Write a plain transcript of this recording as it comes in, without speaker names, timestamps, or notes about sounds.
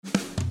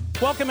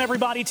Welcome,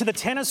 everybody, to the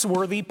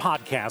TennisWorthy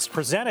podcast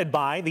presented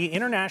by the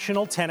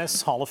International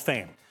Tennis Hall of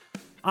Fame.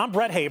 I'm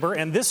Brett Haber,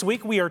 and this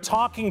week we are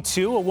talking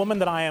to a woman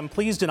that I am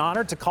pleased and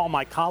honored to call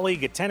my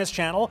colleague at Tennis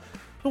Channel,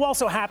 who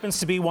also happens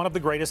to be one of the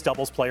greatest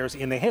doubles players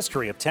in the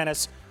history of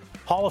tennis,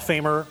 Hall of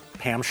Famer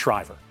Pam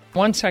Shriver.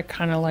 Once I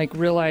kind of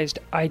realized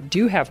I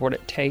do have what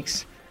it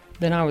takes,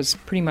 then I was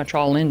pretty much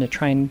all in to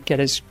try and get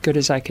as good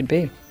as I could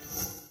be.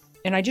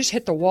 And I just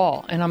hit the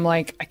wall, and I'm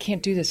like, I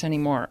can't do this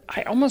anymore.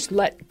 I almost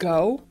let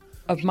go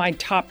of my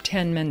top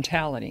 10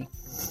 mentality.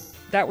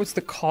 That was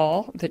the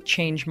call that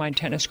changed my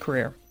tennis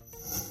career.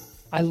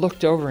 I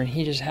looked over and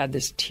he just had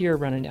this tear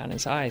running down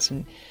his eyes,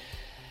 and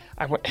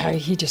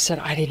he just said,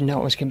 I didn't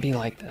know it was going to be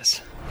like this.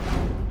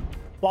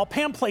 While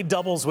Pam played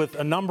doubles with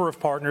a number of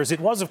partners,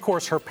 it was, of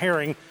course, her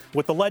pairing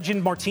with the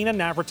legend Martina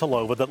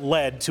Navratilova that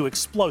led to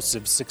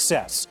explosive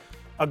success.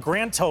 A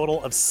grand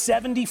total of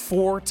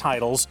 74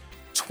 titles,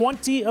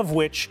 20 of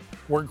which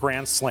were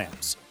Grand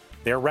Slams.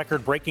 Their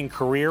record-breaking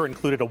career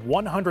included a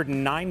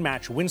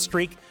 109-match win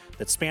streak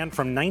that spanned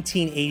from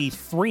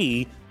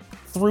 1983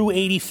 through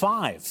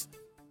 85.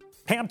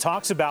 Pam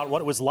talks about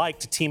what it was like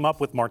to team up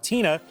with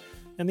Martina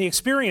and the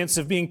experience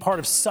of being part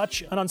of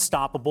such an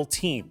unstoppable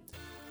team.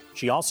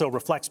 She also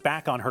reflects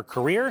back on her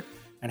career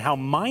and how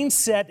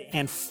mindset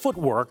and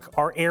footwork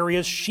are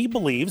areas she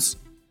believes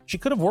she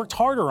could have worked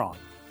harder on.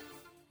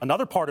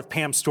 Another part of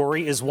Pam's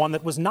story is one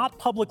that was not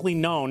publicly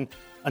known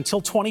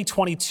until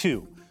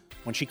 2022,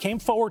 when she came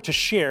forward to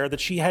share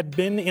that she had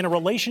been in a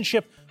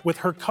relationship with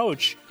her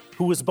coach,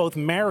 who was both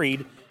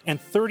married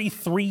and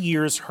 33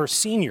 years her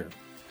senior.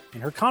 In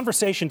her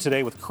conversation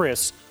today with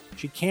Chris,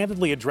 she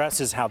candidly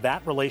addresses how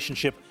that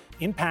relationship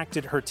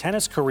impacted her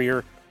tennis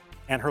career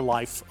and her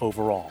life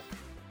overall.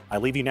 I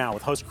leave you now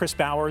with host Chris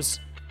Bowers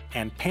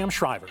and Pam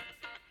Shriver.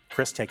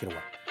 Chris, take it away.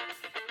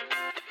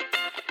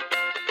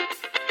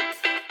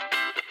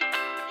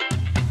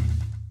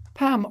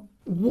 Pam,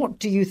 what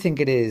do you think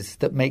it is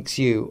that makes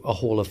you a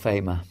Hall of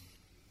Famer?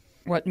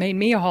 What made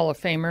me a Hall of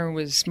Famer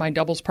was my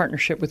doubles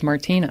partnership with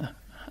Martina.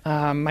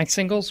 My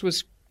singles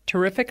was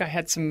terrific. I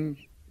had some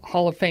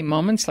Hall of Fame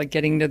moments, like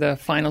getting to the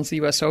finals of the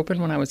U.S.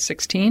 Open when I was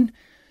 16.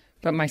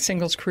 But my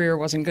singles career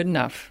wasn't good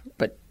enough.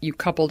 But you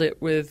coupled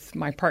it with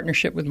my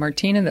partnership with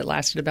Martina that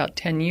lasted about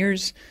 10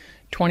 years,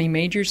 20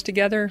 majors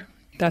together.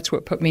 That's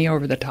what put me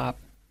over the top.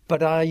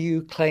 But are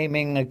you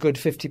claiming a good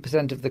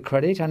 50% of the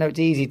credit? I know it's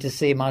easy to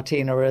see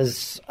Martina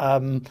as,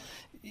 the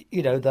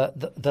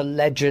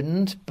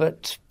legend,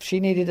 but she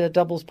needed a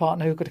doubles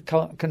partner who could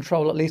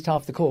control at least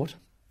half the court.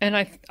 And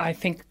I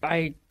think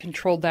I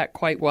controlled that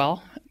quite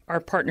well.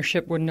 Our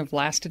partnership wouldn't have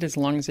lasted as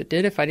long as it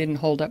did if I didn't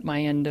hold up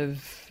my end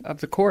of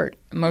the court.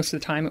 Most of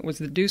the time it was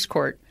the deuce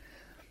court.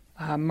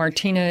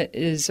 Martina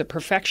is a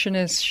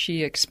perfectionist.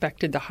 She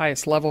expected the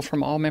highest level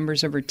from all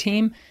members of her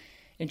team.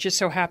 It just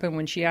so happened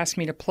when she asked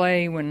me to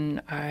play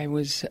when I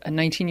was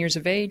 19 years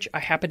of age, I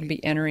happened to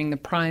be entering the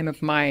prime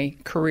of my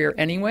career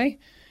anyway.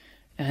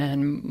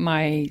 And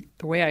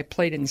the way I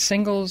played in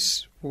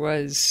singles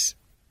was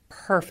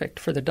perfect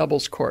for the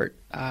doubles court.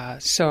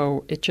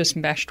 So it just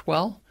meshed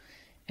well,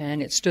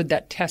 and it stood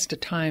that test of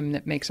time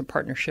that makes a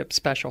partnership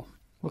special.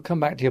 We'll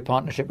come back to your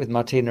partnership with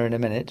Martina in a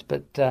minute,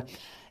 but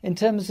in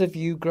terms of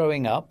you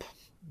growing up,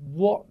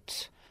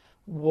 what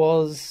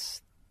was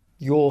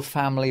your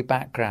family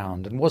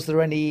background, and was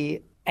there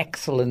any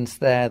excellence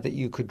there that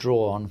you could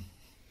draw on?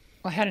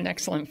 Well, I had an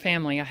excellent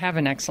family. I have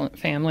an excellent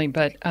family,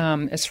 but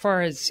as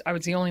far as I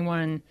was the only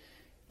one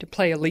to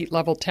play elite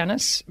level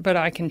tennis, but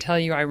I can tell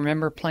you I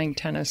remember playing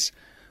tennis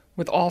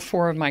with all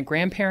four of my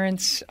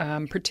grandparents,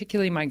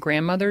 particularly my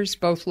grandmothers.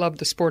 Both loved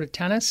the sport of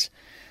tennis.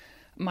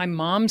 My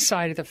mom's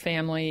side of the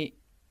family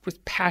was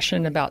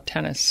passionate about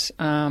tennis,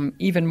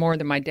 even more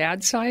than my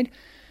dad's side.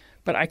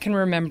 But I can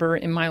remember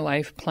in my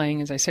life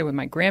playing, as I say, with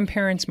my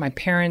grandparents, my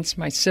parents,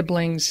 my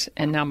siblings,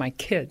 and now my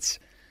kids.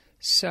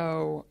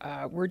 So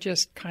we're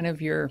just kind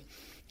of your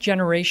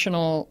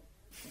generational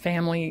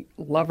family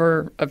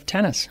lover of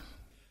tennis.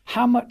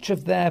 How much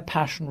of their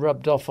passion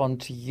rubbed off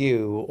onto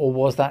you, or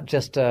was that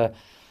just a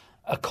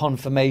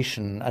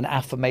confirmation, an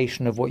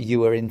affirmation of what you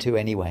were into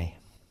anyway?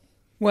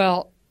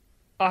 Well,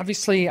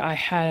 obviously, I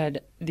had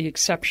the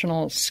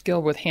exceptional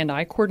skill with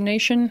hand-eye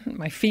coordination.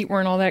 My feet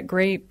weren't all that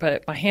great,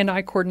 but my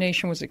hand-eye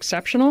coordination was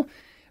exceptional.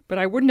 But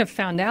I wouldn't have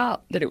found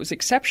out that it was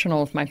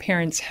exceptional if my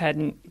parents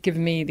hadn't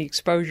given me the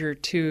exposure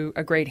to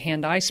a great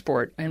hand-eye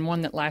sport, and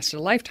one that lasted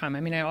a lifetime.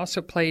 I mean, I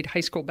also played high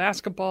school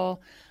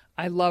basketball.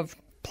 I loved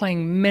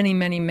playing many,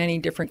 many, many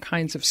different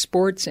kinds of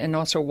sports and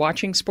also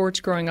watching sports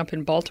growing up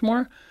in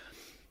Baltimore.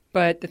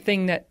 But the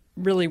thing that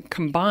really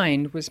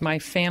combined was my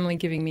family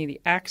giving me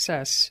the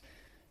access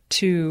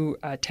to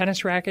a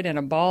tennis racket and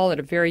a ball at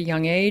a very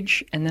young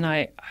age. And then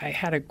I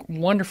had a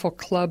wonderful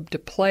club to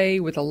play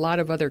with a lot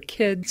of other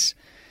kids.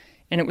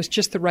 And it was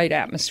just the right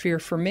atmosphere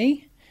for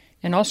me.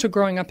 And also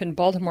growing up in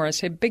Baltimore, I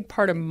say a big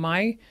part of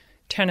my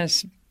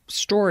tennis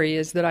story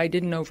is that I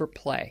didn't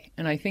overplay.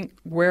 And I think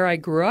where I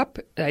grew up,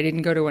 I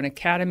didn't go to an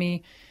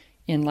academy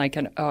in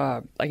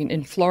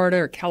in Florida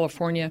or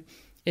California.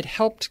 It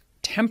helped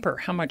temper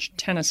how much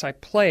tennis I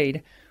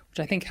played which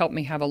I think helped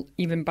me have,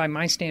 even by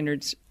my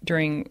standards,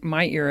 during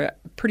my era,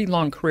 a pretty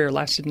long career,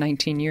 lasted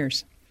 19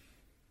 years.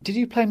 Did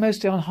you play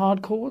mostly on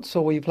hard courts,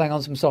 or were you playing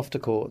on some softer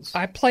courts?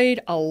 I played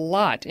a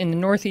lot. In the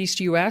Northeast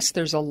U.S.,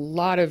 there's a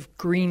lot of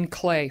green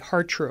clay,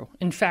 Hartrue.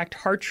 In fact,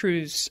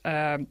 Hartrue's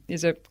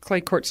is a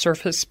clay court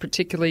surface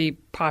particularly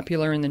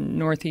popular in the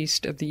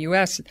Northeast of the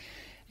U.S.,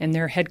 and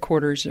their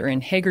headquarters are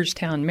in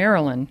Hagerstown,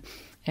 Maryland.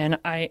 And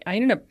I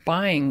ended up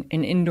buying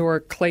an indoor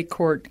clay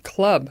court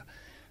club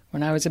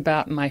when I was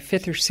about my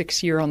 5th or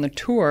 6th year on the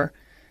tour.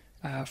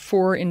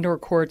 4 indoor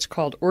courts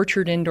called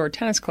Orchard Indoor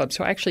Tennis Club.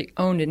 So I actually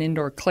owned an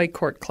indoor clay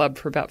court club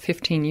for about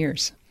 15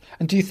 years.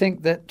 And do you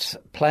think that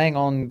playing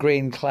on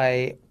green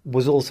clay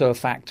was also a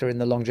factor in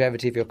the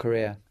longevity of your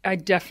career? I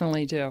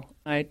definitely do.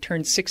 I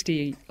turned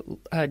 60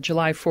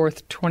 July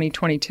 4th,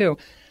 2022.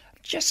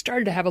 Just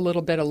started to have a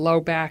little bit of low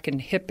back and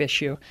hip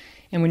issue.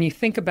 And when you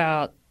think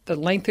about the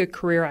length of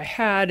career I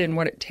had and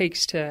what it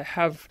takes to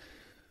have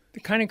the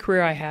kind of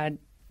career I had,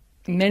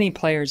 many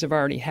players have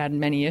already had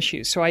many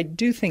issues. So I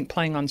do think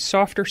playing on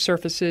softer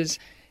surfaces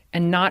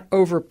and not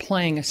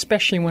overplaying,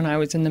 especially when I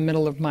was in the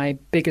middle of my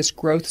biggest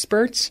growth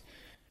spurts.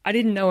 I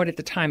didn't know it at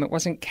the time. It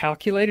wasn't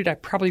calculated. I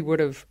probably would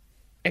have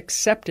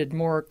accepted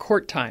more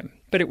court time,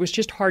 but it was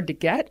just hard to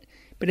get.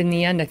 But in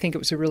the end, I think it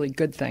was a really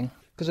good thing.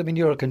 Because, I mean,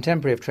 you're a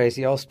contemporary of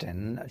Tracy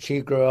Austin.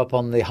 She grew up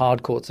on the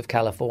hard courts of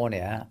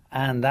California,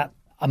 and that,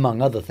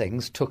 among other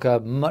things, took a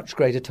much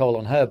greater toll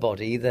on her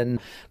body than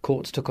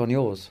courts took on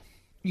yours.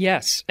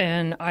 Yes,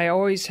 and I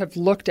always have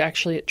looked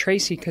actually at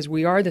Tracy because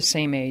we are the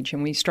same age,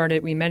 and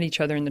we met each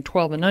other in the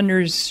 12 and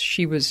unders.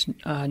 She was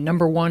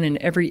number 1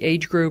 in every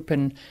age group,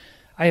 and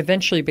I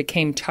eventually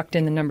became tucked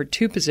in the number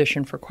 2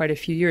 position for quite a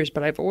few years.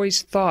 But I've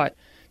always thought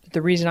that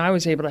the reason I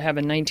was able to have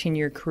a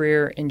 19-year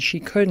career and she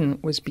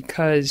couldn't was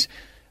because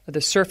of the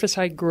surface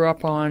I grew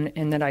up on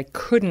and that I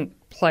couldn't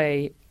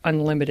play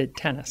unlimited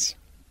tennis.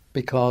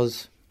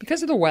 Because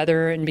of the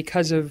weather and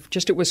because of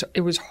just it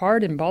was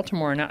hard in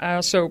Baltimore.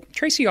 And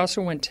Tracy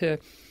also went to,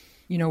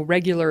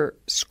 regular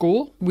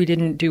school. We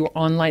didn't do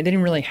online. They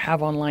didn't really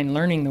have online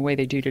learning the way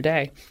they do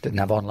today. Didn't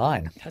have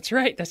online. That's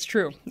right. That's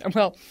true.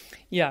 Well,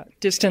 yeah,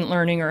 distant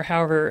learning or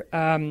however.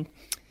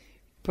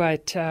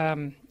 But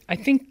I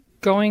think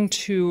going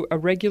to a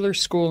regular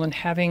school and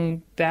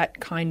having that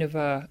kind of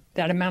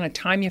that amount of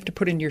time you have to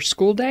put into your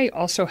school day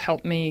also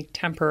helped me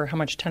temper how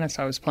much tennis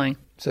I was playing.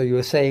 So you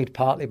were saved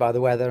partly by the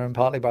weather and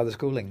partly by the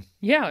schooling.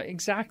 Yeah,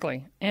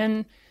 exactly.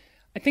 And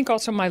I think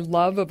also my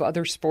love of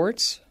other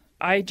sports.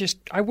 I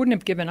wouldn't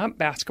have given up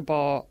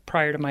basketball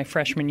prior to my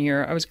freshman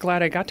year. I was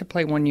glad I got to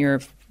play 1 year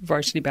of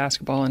varsity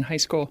basketball in high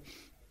school.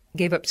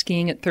 Gave up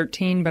skiing at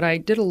 13, but I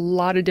did a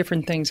lot of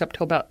different things up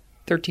till about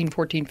 13,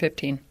 14,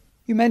 15.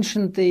 You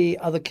mentioned the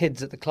other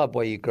kids at the club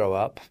where you grow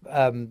up.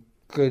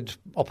 Good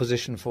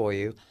opposition for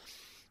you.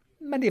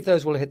 Many of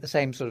those will hit the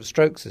same sort of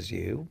strokes as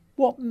you.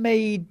 What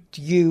made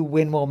you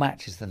win more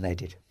matches than they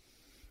did?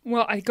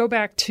 Well, I go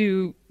back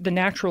to the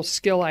natural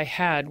skill I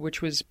had,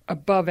 which was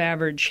above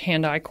average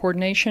hand-eye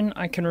coordination.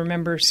 I can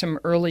remember some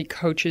early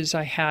coaches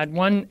I had.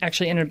 One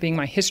actually ended up being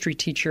my history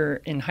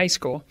teacher in high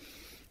school,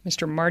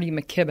 Mr. Marty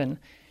McKibben.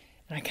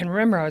 And I can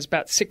remember I was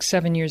about 6,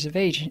 7 years of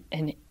age,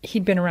 and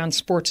he'd been around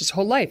sports his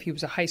whole life. He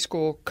was a high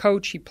school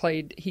coach.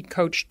 He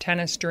coached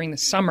tennis during the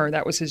summer.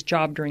 That was his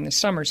job during the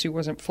summer, so he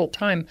wasn't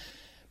full-time.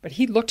 But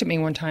he looked at me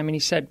one time and he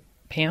said,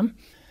 "Pam,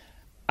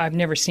 I've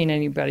never seen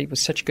anybody with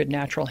such good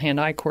natural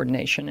hand-eye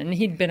coordination." And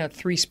he'd been a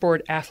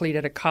 3-sport athlete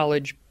at a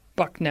college,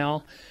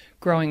 Bucknell,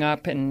 growing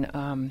up. And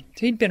so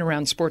he'd been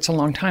around sports a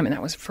long time. And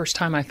that was the first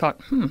time I thought,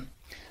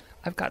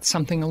 I've got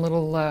something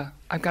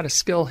I've got a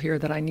skill here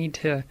that I need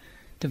to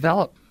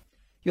develop.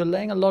 You're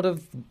laying a lot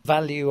of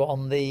value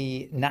on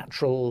the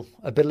natural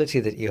ability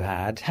that you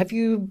had. Have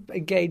you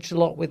engaged a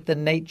lot with the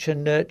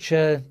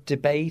nature-nurture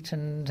debate?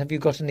 And have you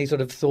got any sort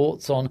of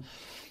thoughts on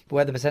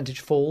where the percentage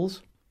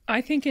falls?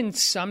 I think in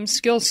some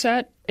skill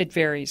set, it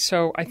varies.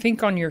 So I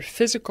think on your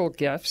physical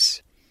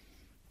gifts,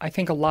 I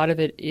think a lot of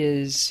it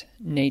is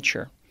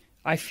nature.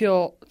 I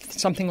feel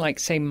something like,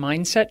 say,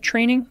 mindset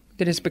training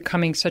that is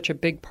becoming such a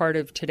big part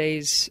of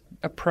today's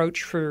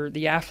approach for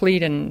the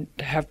athlete, and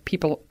to have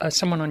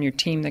someone on your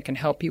team that can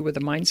help you with the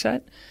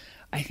mindset.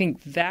 I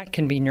think that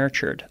can be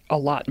nurtured a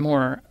lot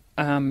more.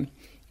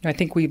 I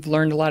think we've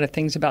learned a lot of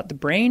things about the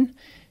brain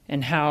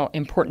and how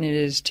important it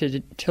is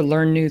to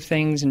learn new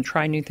things and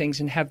try new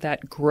things and have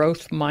that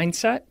growth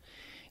mindset.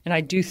 And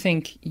I do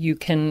think you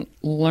can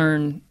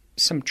learn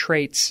some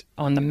traits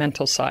on the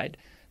mental side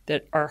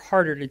that are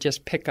harder to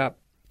just pick up.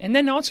 And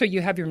then also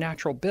you have your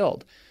natural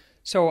build.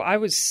 So I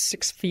was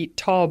 6 feet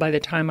tall by the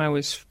time I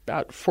was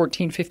about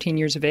 14, 15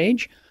 years of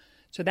age.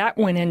 So that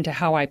went into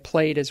how I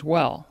played as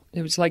well.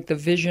 It was like the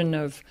vision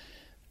of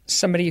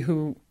somebody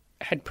who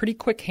had pretty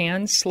quick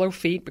hands, slow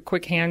feet, but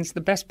quick hands. The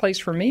best place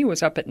for me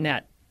was up at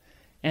net.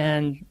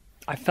 And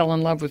I fell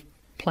in love with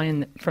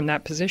playing from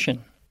that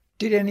position.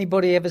 Did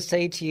anybody ever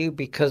say to you,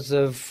 because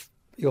of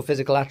your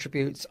physical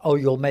attributes, oh,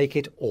 you'll make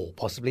it, or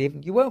possibly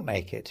even you won't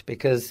make it?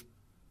 Because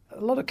a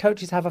lot of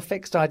coaches have a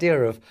fixed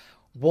idea of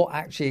what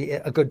actually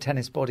a good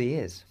tennis body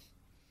is.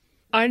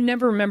 I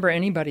never remember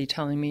anybody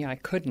telling me I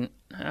couldn't.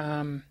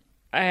 I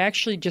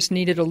actually just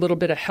needed a little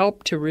bit of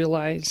help to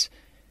realize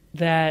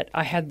that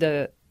I had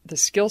the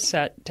skill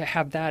set to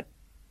have that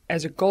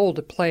as a goal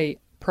to play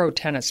pro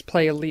tennis,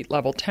 play elite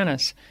level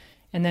tennis.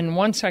 And then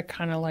once I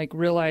kind of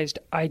realized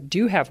I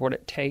do have what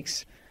it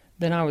takes,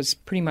 then I was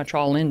pretty much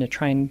all in to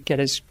try and get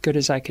as good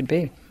as I could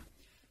be.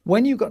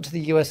 When you got to the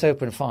US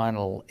Open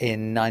final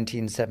in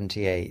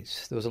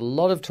 1978, there was a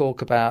lot of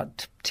talk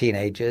about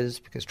teenagers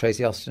because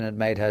Tracy Austin had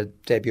made her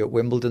debut at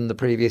Wimbledon the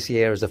previous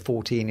year as a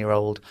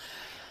 14-year-old.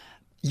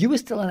 You were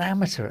still an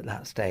amateur at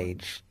that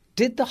stage.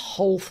 Did the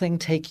whole thing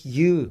take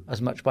you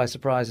as much by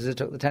surprise as it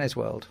took the tennis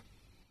world?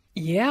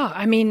 Yeah,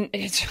 I mean,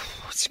 it's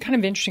kind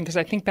of interesting because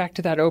I think back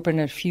to that Open,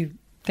 a few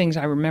things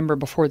I remember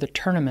before the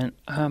tournament.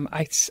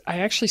 I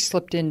actually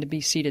slipped in to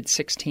be seated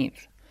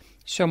 16th.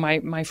 So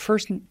my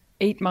first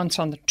 8 months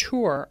on the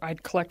tour,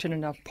 I'd collected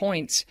enough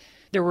points.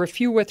 There were a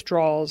few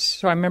withdrawals,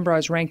 so I remember I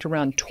was ranked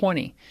around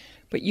 20.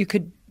 But you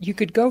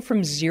could go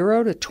from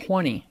 0 to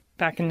 20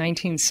 back in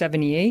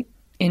 1978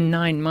 in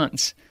 9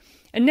 months.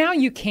 And now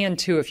you can,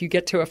 too, if you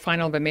get to a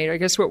final of a major. I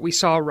guess what we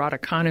saw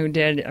Raducanu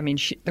did, I mean,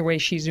 the way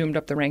she zoomed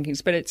up the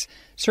rankings. But it's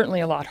certainly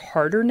a lot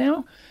harder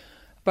now.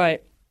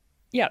 But,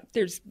 yeah,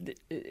 it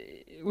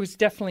was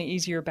definitely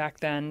easier back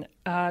then.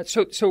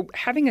 So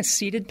having a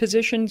seeded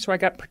position, so I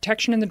got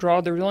protection in the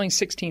draw. There were only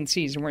 16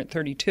 seeds and we're at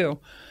 32.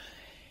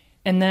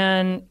 And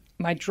then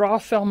my draw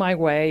fell my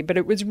way, but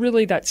it was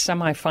really that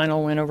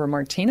semifinal win over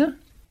Martina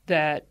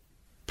that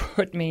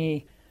put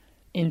me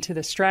into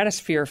the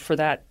stratosphere for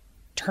that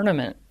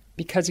tournament.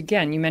 Because,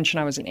 again, you mentioned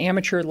I was an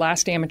amateur,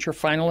 last amateur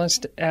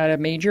finalist at a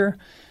major.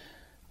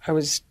 I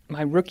was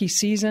my rookie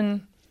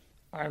season.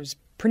 I was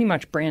pretty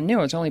much brand new.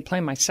 I was only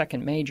playing my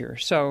second major.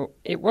 So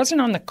it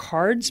wasn't on the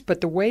cards,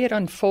 but the way it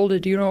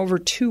unfolded, over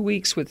 2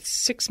 weeks with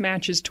 6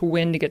 matches to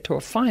win to get to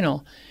a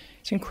final,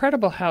 it's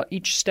incredible how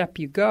each step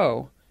you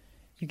go,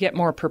 you get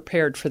more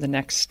prepared for the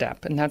next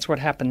step. And that's what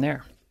happened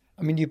there.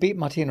 I mean, you beat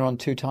Martina on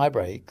 2 tie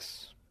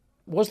breaks.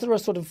 Was there a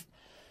sort of,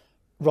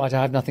 right,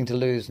 I have nothing to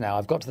lose now.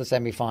 I've got to the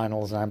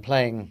semi-finals and I'm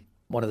playing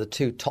one of the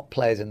 2 top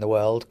players in the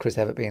world, Chris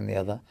Evert being the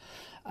other,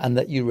 and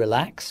that you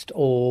relaxed,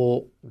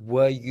 or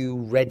were you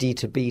ready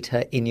to beat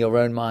her in your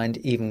own mind,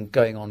 even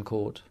going on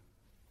court?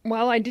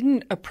 Well, I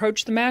didn't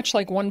approach the match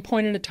like one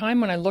point at a time.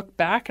 When I look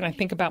back and I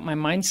think about my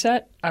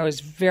mindset, I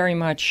was very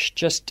much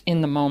just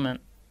in the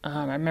moment.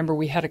 I remember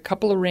we had a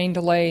couple of rain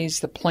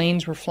delays. The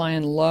planes were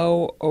flying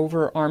low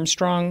over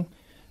Armstrong.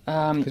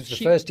 It was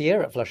the first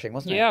year at Flushing,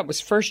 wasn't it? Yeah, it was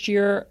first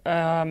year.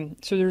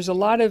 So there's a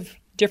lot of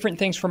different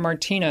things for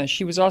Martina.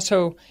 She was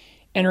also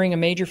entering a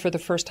major for the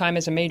first time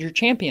as a major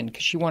champion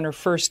because she won her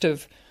first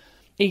of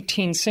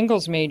 18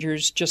 singles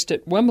majors just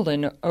at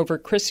Wimbledon over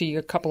Chrissy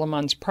a couple of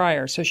months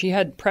prior. So she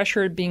had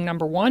pressure of being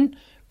number one,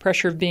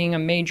 pressure of being a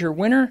major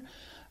winner,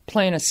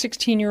 playing a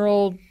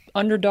 16-year-old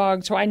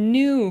underdog. So I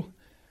knew,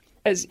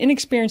 as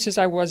inexperienced as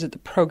I was at the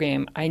pro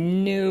game, I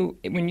knew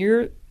when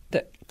you're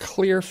the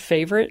clear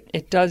favorite,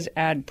 it does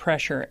add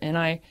pressure.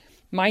 And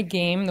my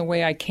game, the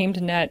way I came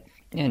to net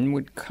and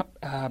would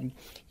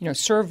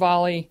serve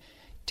volley,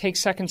 take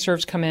second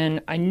serves, come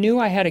in, I knew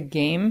I had a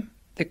game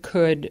that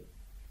could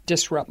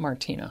disrupt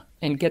Martina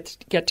and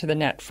get to the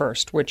net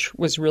first, which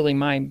was really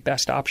my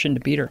best option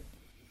to beat her.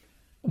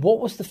 What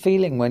was the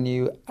feeling when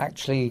you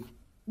actually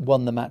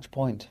won the match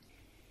point?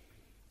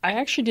 I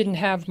actually didn't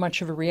have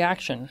much of a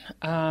reaction.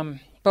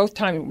 Both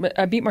times,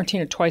 I beat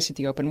Martina twice at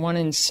the Open, one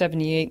in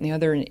 78 and the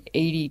other in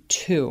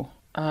 82.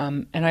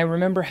 And I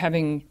remember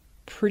having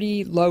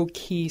pretty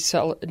low-key,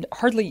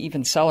 hardly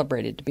even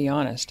celebrated, to be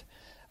honest.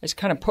 I just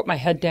kind of put my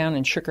head down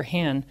and shook her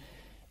hand.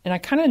 And I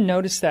kind of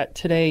noticed that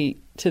today,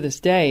 to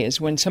this day,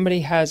 is when somebody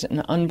has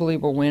an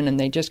unbelievable win and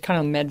they just kind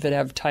of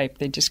Medvedev type,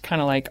 they just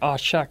kind of like, oh,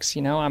 shucks,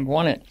 I've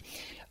won it.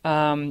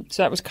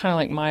 So that was kind of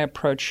like my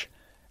approach.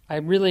 I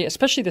really,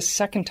 especially the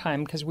second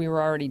time, because we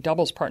were already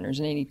doubles partners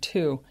in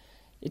 82,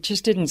 it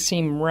just didn't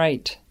seem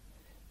right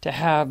to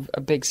have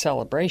a big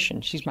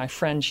celebration. She's my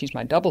friend, she's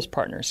my doubles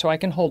partner. So I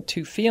can hold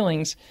 2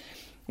 feelings,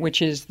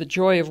 which is the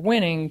joy of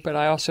winning, but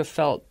I also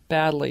felt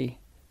badly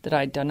that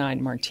I denied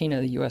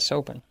Martina the U.S.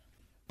 Open.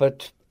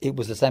 But it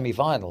was a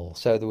semi-final,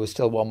 so there was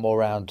still one more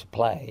round to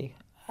play.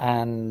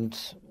 And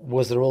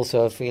was there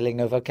also a feeling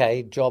of,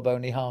 okay, job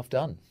only half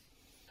done?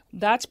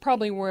 That's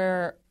probably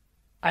where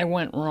I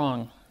went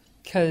wrong,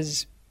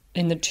 because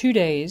in the 2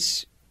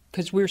 days,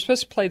 because we were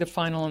supposed to play the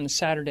final on the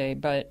Saturday,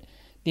 but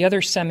the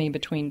other semi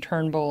between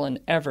Turnbull and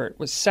Evert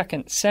was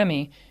second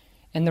semi,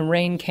 and the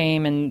rain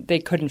came and they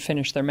couldn't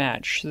finish their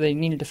match. So they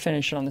needed to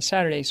finish it on the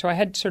Saturday. So I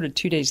had sort of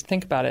 2 days to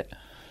think about it.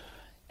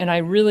 And I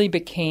really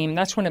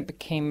that's when it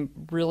became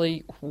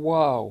really,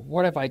 whoa,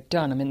 what have I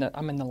done? I'm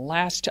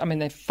in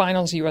the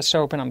finals U.S.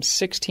 Open. I'm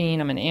 16.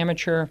 I'm an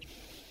amateur.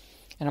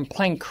 And I'm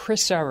playing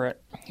Chris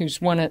Evert,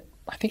 who's won it.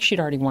 I think she'd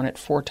already won it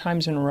 4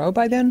 times in a row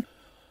by then.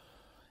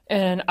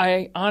 And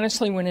I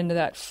honestly went into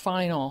that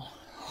final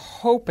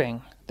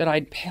hoping that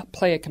I'd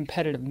play a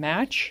competitive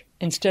match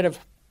instead of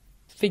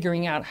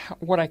figuring out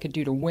what I could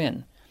do to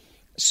win.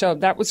 So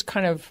that was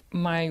kind of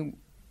my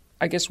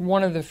I guess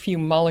one of the few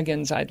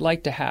mulligans I'd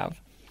like to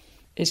have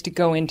is to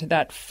go into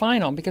that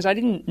final, because I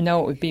didn't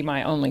know it would be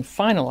my only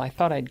final. I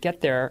thought I'd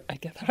get there. I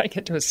thought I'd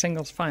get to a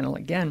singles final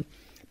again,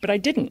 but I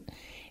didn't.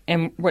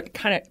 And what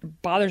kind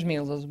of bothers me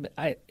a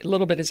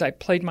little bit is I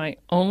played my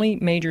only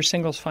major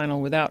singles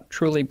final without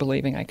truly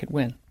believing I could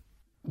win.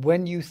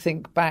 When you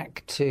think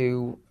back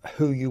to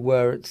who you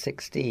were at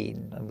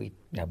 16,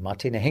 and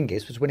Martina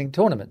Hingis was winning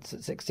tournaments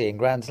at 16,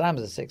 Grand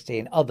Slams at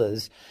 16,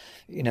 others,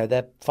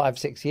 they're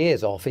 5-6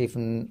 years off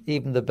even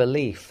the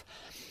belief.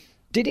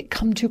 Did it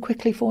come too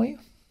quickly for you?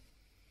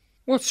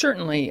 Well,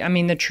 certainly. I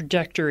mean, the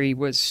trajectory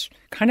was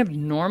kind of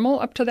normal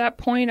up to that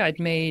point. I'd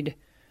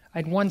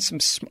won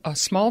a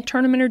small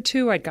tournament or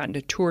two. I'd gotten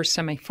to tour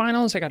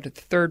semifinals. I got to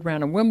the third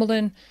round of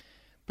Wimbledon.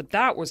 But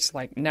that was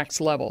like next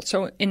level.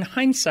 So in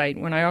hindsight,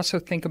 when I also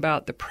think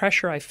about the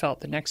pressure I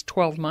felt the next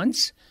 12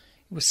 months,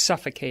 it was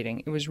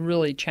suffocating. It was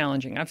really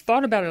challenging. I've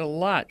thought about it a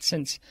lot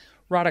since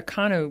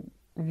Raducanu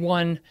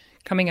won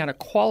coming out of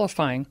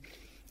qualifying.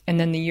 And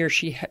then the year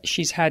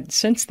she's had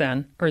since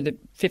then, or the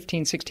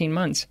 15, 16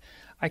 months,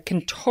 I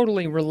can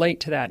totally relate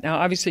to that. Now,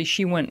 obviously,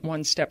 she went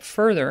one step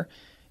further,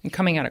 and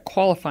coming out of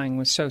qualifying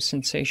was so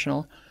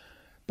sensational.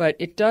 But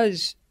it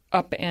does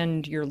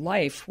upend your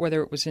life,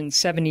 whether it was in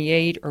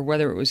 78 or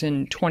whether it was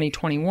in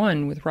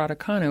 2021 with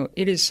Raducanu.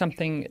 It is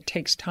something that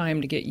takes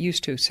time to get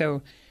used to.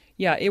 So,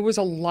 yeah, it was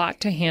a lot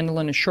to handle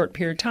in a short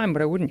period of time,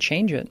 but I wouldn't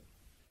change it.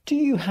 Do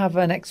you have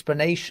an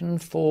explanation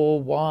for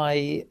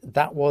why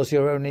that was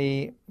your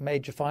only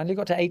major final? You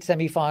got to 8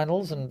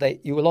 semi-finals and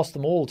you lost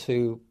them all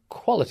to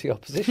quality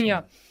opposition.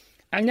 Yeah.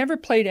 I never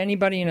played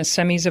anybody in a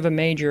semis of a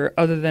major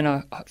other than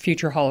a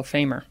future Hall of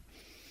Famer.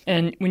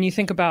 And when you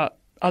think about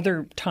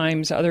other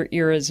times, other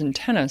eras in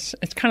tennis,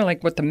 it's kind of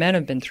like what the men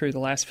have been through the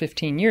last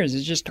 15 years.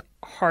 It's just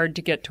hard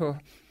to get to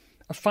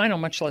a final,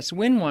 much less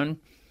win one,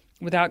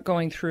 without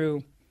going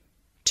through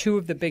two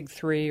of the big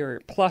three or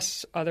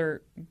plus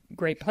other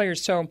great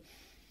players. So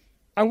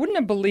I wouldn't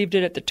have believed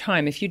it at the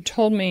time. If you'd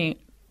told me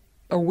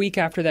a week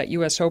after that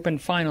U.S. Open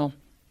final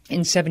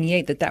in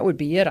 78 that would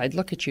be it, I'd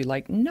look at you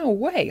like, no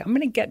way, I'm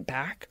going to get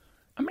back.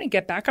 I'm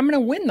going to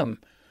win them.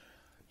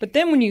 But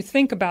then when you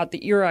think about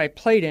the era I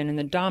played in and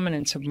the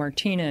dominance of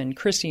Martina and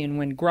Chrissy, and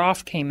when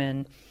Graf came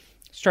in,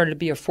 started to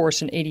be a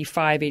force in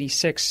 85,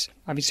 86,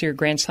 obviously your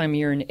Grand Slam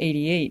year in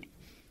 88,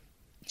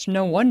 it's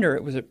no wonder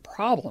it was a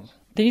problem.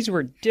 These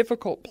were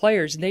difficult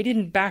players. They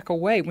didn't back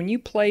away. When you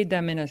played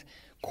them in a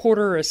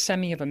quarter or a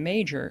semi of a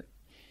major,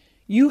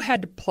 you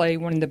had to play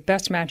one of the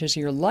best matches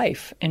of your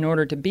life in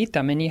order to beat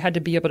them, and you had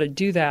to be able to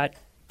do that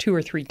 2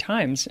 or 3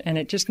 times, and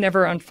it just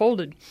never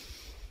unfolded.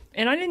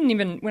 And I didn't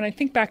even, when I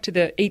think back to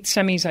the 8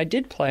 semis I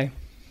did play,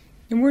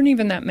 there weren't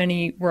even that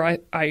many where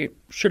I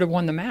should have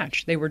won the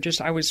match. They were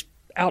just, I was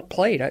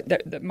outplayed.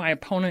 My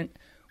opponent,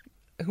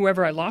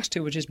 whoever I lost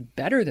to, was just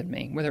better than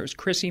me, whether it was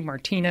Chrissy,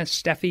 Martina,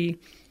 Steffi,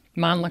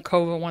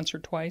 Manlakova once or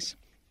twice.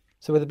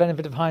 So with the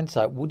benefit of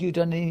hindsight, would you have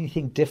done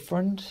anything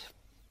different?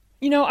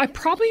 I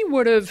probably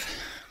would have.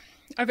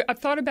 I've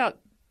thought about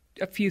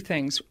a few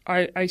things.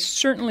 I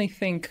certainly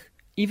think,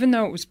 even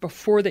though it was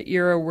before the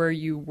era where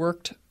you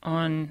worked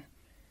on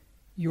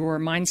your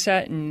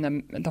mindset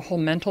and the whole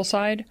mental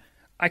side,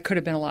 I could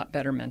have been a lot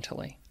better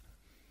mentally.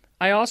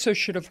 I also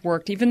should have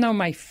worked, even though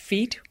my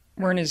feet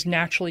weren't as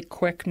naturally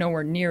quick,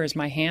 nowhere near as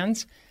my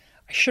hands,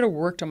 I should have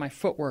worked on my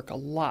footwork a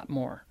lot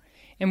more.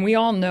 And we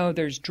all know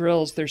there's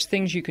drills, there's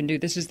things you can do.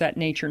 This is that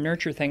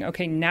nature-nurture thing.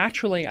 Okay,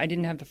 naturally, I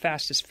didn't have the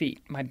fastest feet.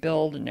 My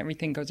build and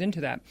everything goes into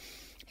that.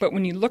 But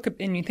when you look at,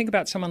 and you think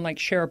about someone like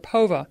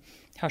Sharapova,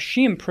 how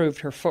she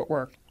improved her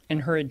footwork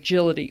and her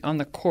agility on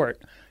the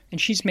court,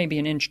 and she's maybe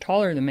an inch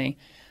taller than me.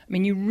 I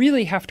mean, you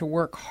really have to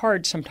work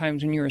hard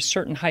sometimes when you're a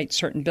certain height,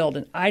 certain build,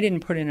 and I didn't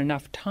put in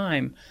enough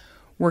time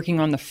working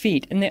on the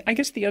feet. And I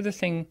guess the other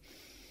thing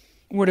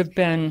would have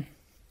been,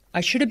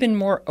 I should have been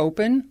more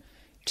open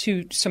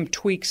to some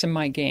tweaks in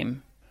my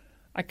game.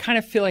 I kind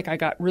of feel like I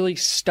got really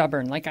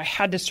stubborn, like I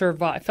had to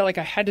serve. I felt like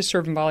I had to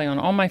serve and volley on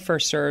all my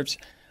first serves.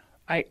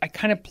 I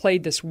kind of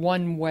played this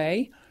one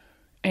way.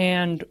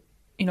 And,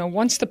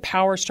 once the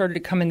power started to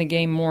come in the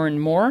game more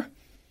and more,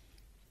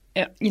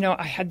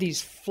 I had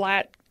these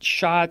flat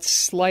shots,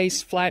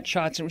 slice flat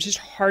shots, and it was just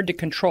hard to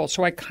control.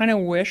 So I kind of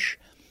wish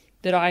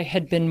that I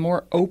had been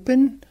more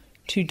open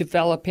to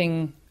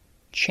developing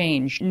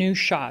change, new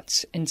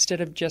shots,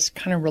 instead of just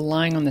kind of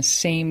relying on the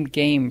same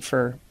game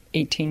for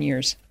 18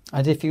 years.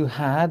 And if you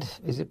had,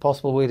 is it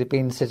possible we'd have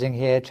been sitting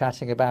here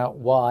chatting about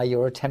why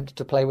your attempt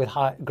to play with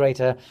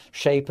greater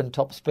shape and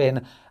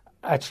topspin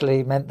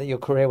actually meant that your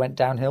career went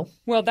downhill?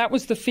 Well, that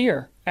was the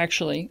fear,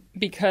 actually,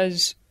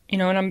 because,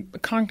 and I'm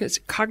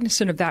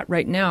cognizant of that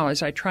right now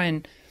as I try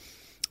and,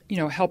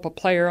 help a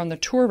player on the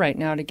tour right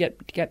now to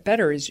get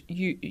better, is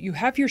you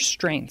have your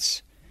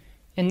strengths.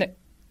 And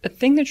the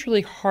thing that's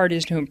really hard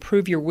is to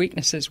improve your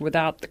weaknesses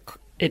without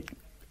it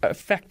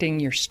affecting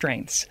your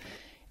strengths.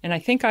 And I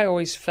think I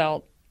always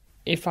felt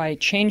if I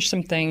changed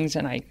some things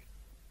and I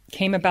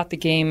came about the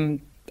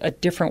game a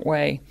different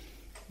way,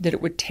 that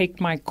it would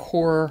take my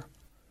core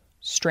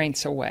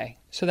strengths away.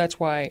 So that's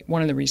why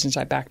one of the reasons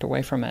I backed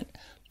away from it.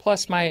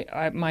 Plus,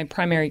 my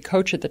primary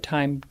coach at the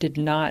time did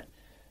not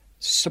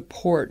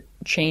support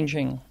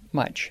changing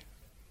much.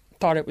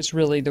 Thought it was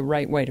really the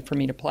right way for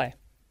me to play.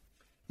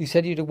 You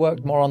said you'd have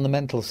worked more on the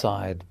mental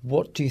side.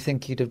 What do you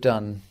think you'd have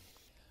done?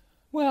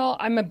 Well,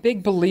 I'm a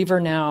big believer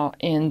now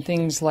in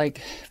things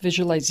like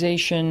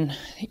visualization,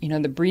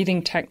 the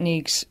breathing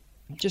techniques,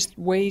 just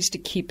ways to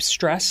keep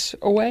stress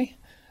away,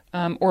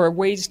 or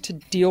ways to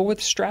deal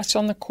with stress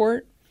on the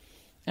court.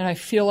 And I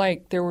feel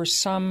like there were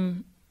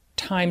some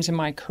times in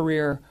my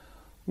career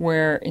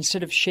where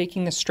instead of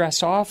shaking the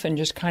stress off and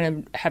just kind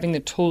of having the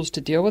tools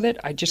to deal with it,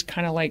 I just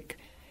kind of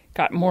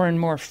got more and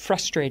more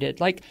frustrated.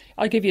 Like,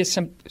 I'll give you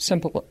a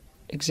simple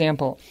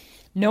example.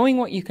 Knowing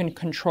what you can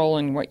control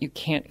and what you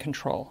can't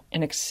control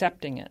and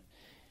accepting it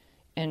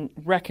and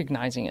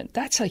recognizing it,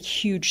 that's a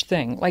huge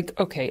thing. Like,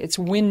 okay, it's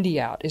windy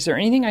out. Is there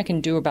anything I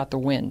can do about the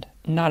wind?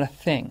 Not a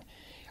thing.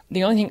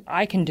 The only thing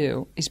I can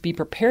do is be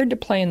prepared to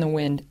play in the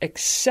wind,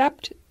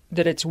 accept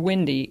that it's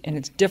windy and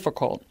it's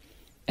difficult,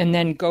 and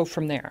then go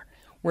from there.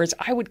 Whereas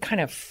I would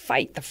kind of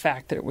fight the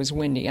fact that it was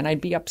windy, and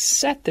I'd be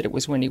upset that it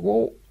was windy.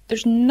 Well,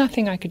 there's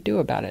nothing I could do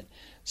about it.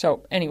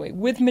 So anyway,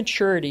 with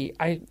maturity,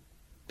 I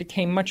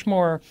became much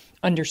more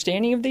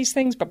understanding of these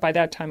things, but by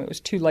that time it was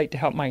too late to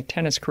help my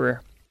tennis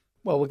career.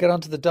 Well, we'll get on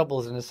to the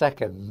doubles in a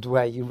second,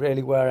 where you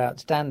really were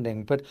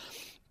outstanding. But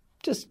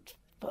just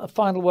a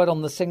final word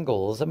on the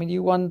singles. I mean,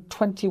 you won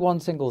 21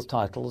 singles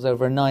titles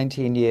over a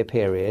 19-year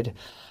period.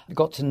 You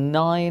got to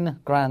 9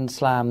 Grand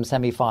Slam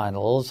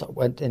semi-finals,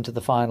 went into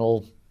the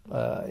final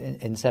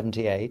in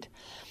 78.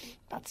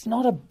 That's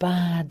not a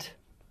bad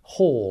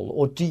haul.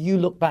 Or do you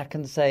look back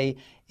and say,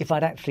 if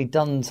I'd actually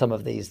done some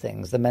of these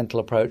things, the mental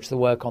approach, the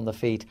work on the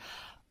feet,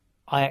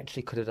 I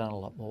actually could have done a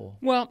lot more?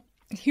 Well,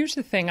 here's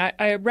the thing.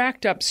 I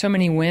racked up so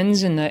many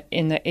wins in the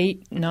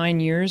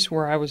 8-9 years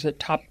where I was a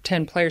top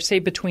 10 player, say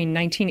between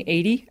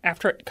 1980,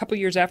 after a couple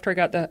of years after I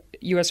got the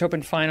U.S.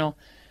 Open final.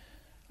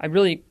 I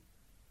really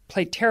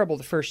played terrible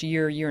the first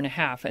year and a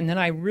half. And then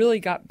I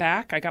really got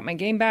back. I got my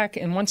game back.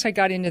 And once I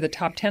got into the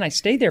top 10, I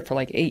stayed there for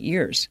like 8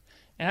 years.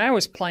 And I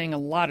was playing a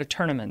lot of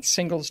tournaments,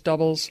 singles,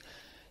 doubles.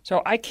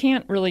 So I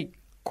can't really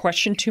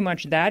question too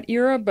much that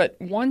era. But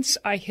once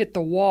I hit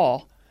the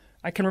wall,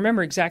 I can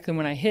remember exactly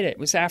when I hit it. It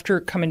was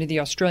after coming to the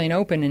Australian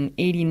Open in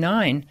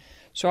 89.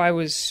 So I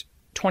was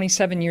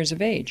 27 years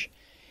of age.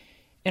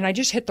 And I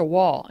just hit the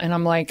wall. And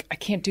I'm like, I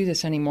can't do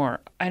this anymore.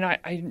 And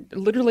I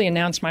literally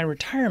announced my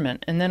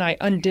retirement. And then I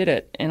undid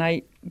it.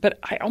 But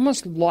I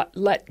almost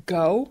let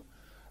go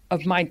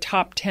of my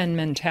top 10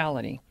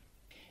 mentality.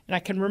 And I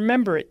can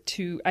remember it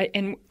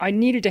and I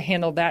needed to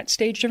handle that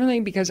stage differently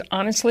because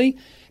honestly,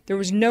 there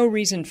was no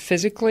reason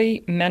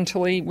physically,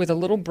 mentally, with a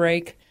little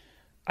break,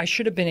 I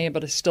should have been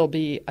able to still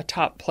be a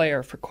top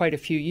player for quite a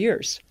few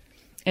years.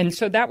 And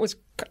so that was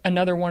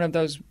another one of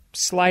those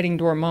sliding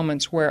door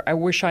moments where I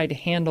wish I'd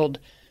handled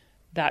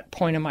that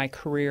point of my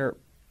career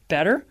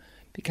better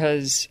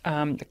because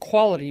the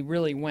quality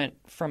really went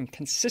from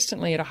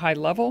consistently at a high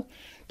level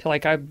to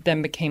I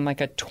then became like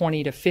a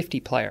 20 to 50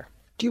 player.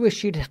 Do you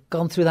wish you'd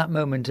gone through that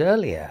moment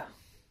earlier?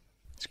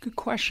 It's a good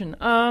question.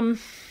 No,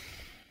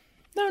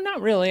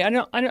 not really.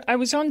 I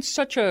was on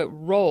such a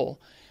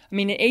roll. I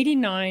mean,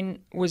 89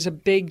 was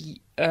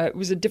it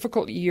was a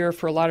difficult year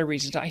for a lot of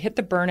reasons. I hit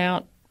the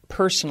burnout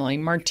personally.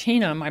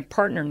 Martina, my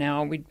partner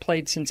now, we'd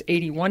played since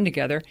 81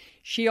 together.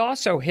 She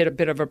also hit a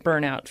bit of a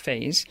burnout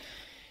phase.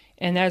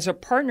 And as a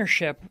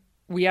partnership,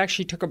 we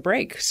actually took a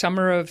break,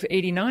 summer of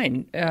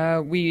 89.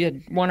 We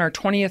had won our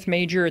 20th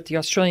major at the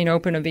Australian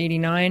Open of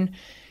 89.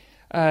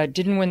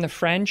 Didn't win the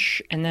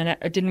French, and then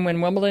didn't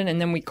win Wimbledon, and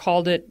then we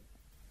called it,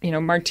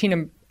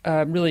 Martina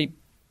really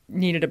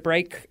needed a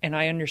break, and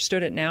I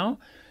understood it now.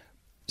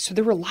 So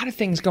there were a lot of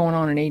things going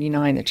on in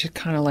 89 that just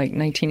kind of like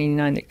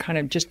 1989 that kind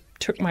of just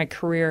took my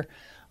career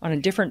on a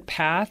different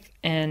path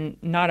and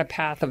not a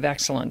path of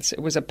excellence.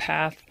 It was a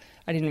path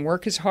I didn't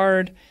work as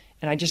hard,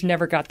 and I just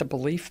never got the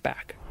belief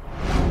back.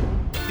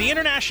 The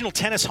International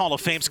Tennis Hall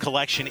of Fame's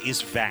collection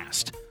is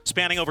vast,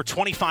 spanning over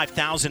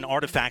 25,000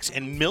 artifacts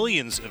and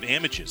millions of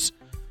images.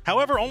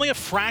 However, only a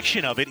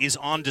fraction of it is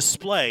on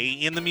display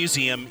in the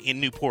museum in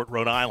Newport,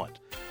 Rhode Island.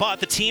 But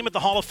the team at the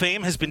Hall of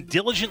Fame has been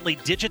diligently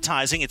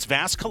digitizing its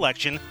vast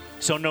collection,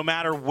 so no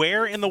matter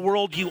where in the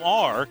world you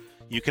are,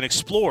 you can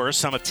explore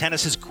some of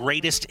tennis's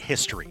greatest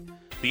history.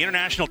 The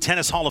International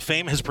Tennis Hall of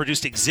Fame has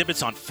produced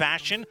exhibits on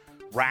fashion,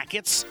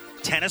 rackets,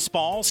 tennis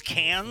balls,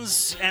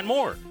 cans, and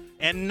more.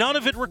 And none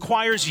of it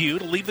requires you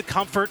to leave the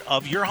comfort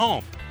of your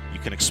home. You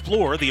can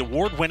explore the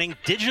award-winning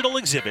digital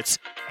exhibits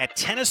at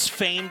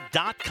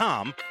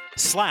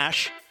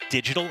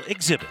tennisfame.com/digital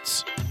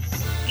exhibits.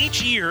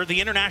 Each year,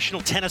 the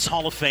International Tennis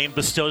Hall of Fame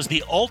bestows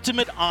the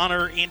ultimate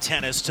honor in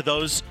tennis to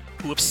those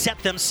who have set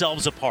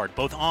themselves apart,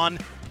 both on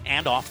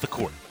and off the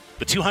court.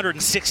 The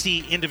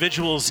 260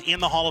 individuals in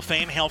the Hall of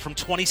Fame hail from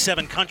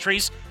 27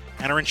 countries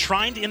and are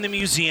enshrined in the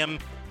museum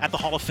at the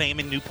Hall of Fame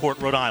in Newport,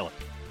 Rhode Island.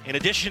 In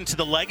addition to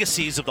the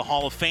legacies of the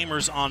Hall of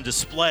Famers on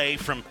display,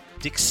 from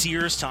Dick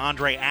Sears to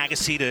Andre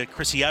Agassi to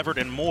Chrissy Evert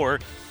and more,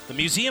 the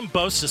museum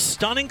boasts a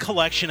stunning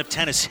collection of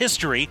tennis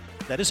history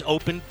that is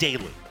open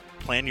daily.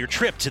 Plan your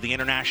trip to the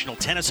International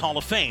Tennis Hall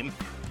of Fame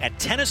at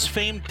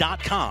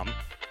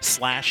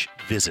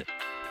tennisfame.com/visit.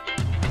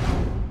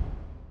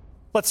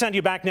 Let's send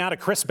you back now to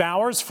Chris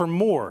Bowers for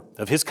more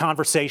of his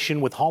conversation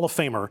with Hall of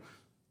Famer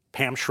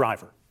Pam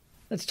Shriver.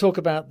 Let's talk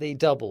about the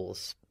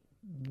doubles.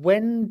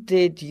 When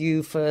did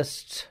you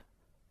first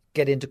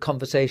get into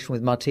conversation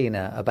with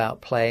Martina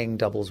about playing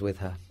doubles with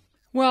her?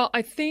 Well,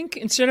 I think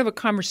instead of a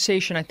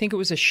conversation, I think it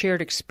was a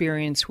shared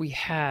experience we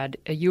had.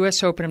 A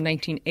U.S. Open of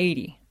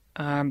 1980.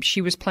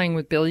 She was playing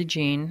with Billie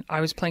Jean. I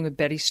was playing with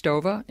Betty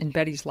Stova in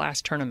Betty's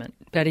last tournament.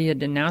 Betty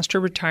had announced her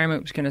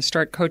retirement, was going to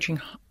start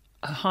coaching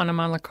Hanna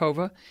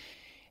Malakova.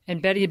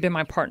 And Betty had been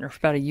my partner for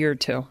about a year or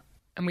two.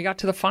 And we got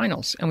to the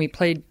finals, and we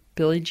played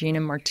Billie Jean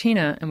and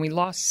Martina, and we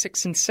lost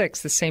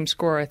 6-6, the same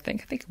score, I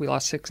think we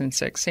lost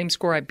 6-6. Same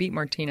score I beat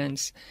Martina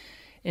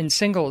in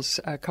singles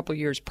a couple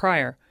years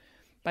prior.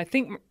 But I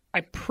think I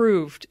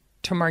proved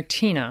to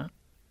Martina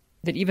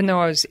that even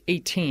though I was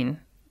 18,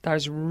 that I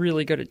was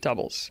really good at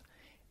doubles.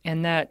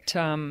 And that,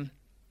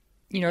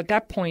 at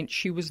that point,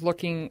 she was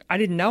looking, I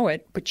didn't know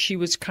it, but she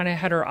was kind of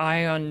had her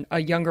eye on a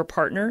younger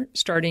partner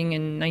starting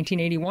in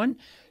 1981.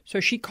 So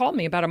she called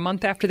me about a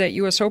month after that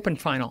U.S. Open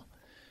final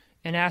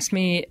and asked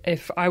me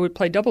if I would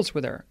play doubles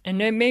with her. And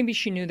then maybe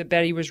she knew that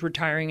Betty was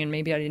retiring and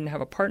maybe I didn't have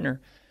a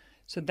partner.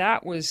 So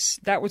that was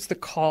the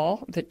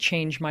call that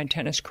changed my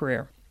tennis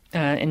career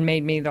and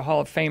made me the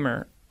Hall of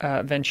Famer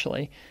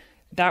eventually.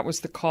 That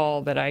was the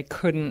call that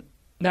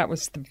that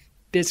was the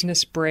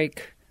business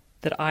break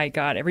that I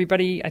got.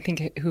 Everybody, I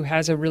think, who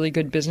has a really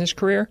good business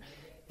career,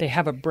 they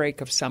have a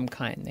break of some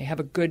kind. They have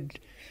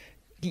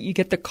you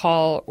get the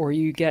call or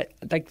you get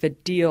like the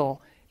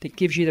deal that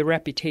gives you the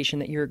reputation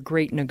that you're a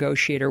great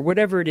negotiator.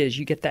 Whatever it is,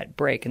 you get that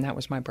break, and that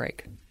was my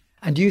break.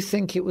 And do you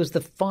think it was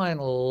the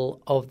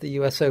final of the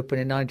US Open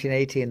in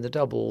 1980 in the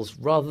doubles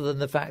rather than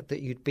the fact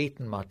that you'd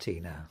beaten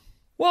Martina?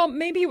 Well,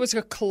 maybe it was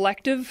a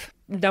collective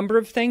number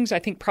of things. I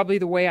think probably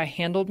the way I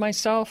handled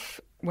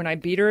myself when I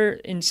beat her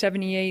in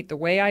 78, the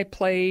way I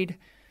played.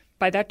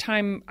 By that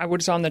time, I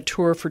was on the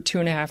tour for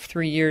 2.5,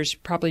 3 years,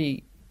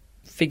 probably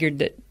figured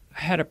that I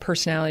had a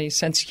personality,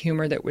 sense of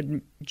humor that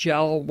would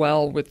gel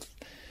well with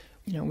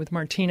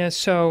Martina.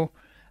 So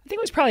I think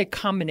it was probably a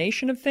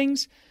combination of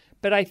things.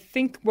 But I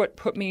think what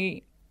put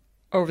me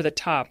over the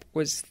top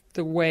was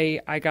the way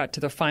I got to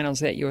the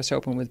finals of that U.S.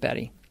 Open with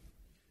Betty.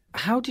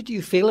 How did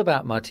you feel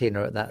about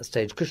Martina at that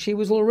stage? Because she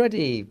was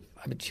already,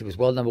 she was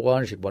world number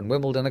one. She'd won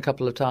Wimbledon a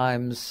couple of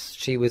times.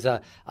 She was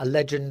a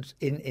legend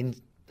in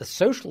the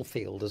social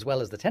field as well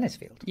as the tennis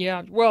field.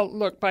 Yeah. Well,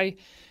 look,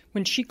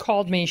 when she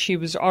called me, she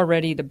was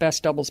already the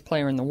best doubles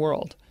player in the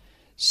world.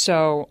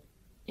 So,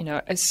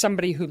 as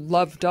somebody who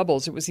loved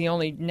doubles, it was the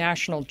only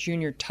national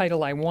junior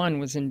title I won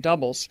was in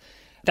doubles.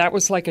 That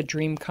was like a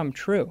dream come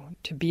true,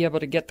 to be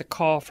able to get the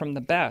call from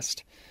the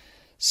best.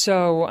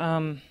 So,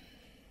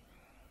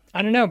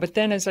 I don't know. But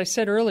then, as I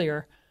said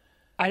earlier,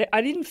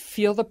 I didn't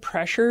feel the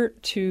pressure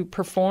to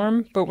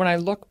perform. But when I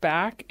look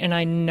back and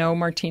I know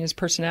Martina's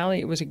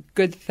personality, it was a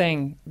good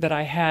thing that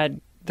I had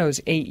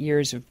those 8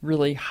 years of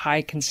really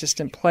high,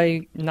 consistent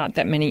play, not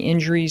that many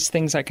injuries,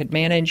 things I could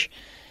manage.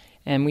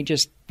 And we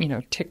just,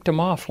 ticked them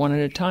off one at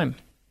a time.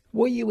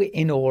 Were you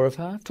in awe of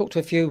her? I've talked to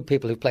a few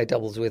people who've played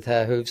doubles with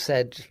her who've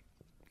said,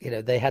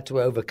 they had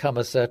to overcome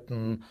a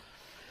certain,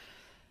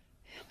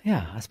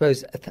 I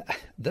suppose,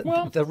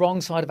 the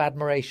wrong side of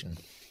admiration.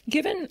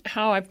 Given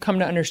how I've come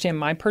to understand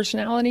my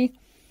personality,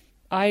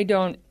 I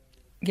don't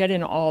get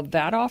in all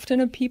that often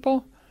of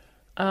people.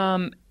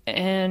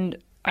 And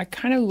I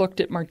kind of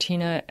looked at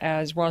Martina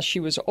as, while she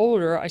was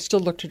older, I still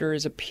looked at her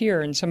as a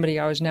peer and somebody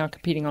I was now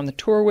competing on the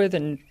tour with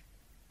and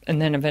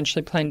then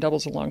eventually playing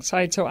doubles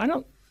alongside. So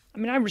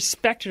I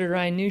respected her.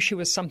 I knew she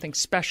was something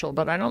special,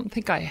 but I don't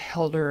think I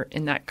held her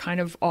in that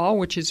kind of awe,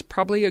 which is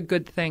probably a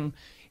good thing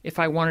if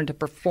I wanted to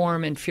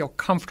perform and feel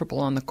comfortable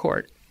on the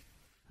court.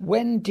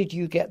 When did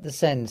you get the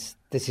sense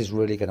this is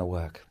really going to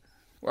work?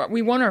 Well,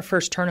 we won our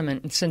first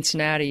tournament in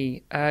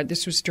Cincinnati.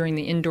 This was during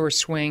the indoor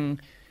swing.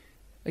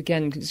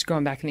 Again, it's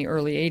going back in the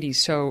early 80s,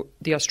 so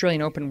the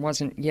Australian Open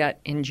wasn't yet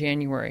in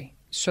January.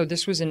 So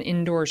this was an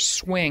indoor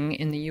swing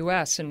in the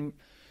U.S., and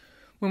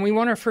when we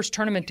won our first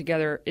tournament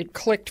together, it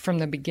clicked from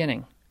the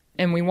beginning.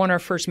 And we won our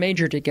first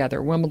major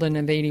together, Wimbledon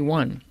of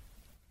 81.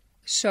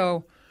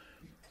 So,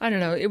 I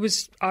don't know, it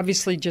was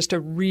obviously just a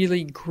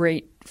really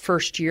great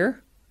first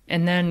year.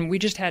 And then we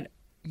just had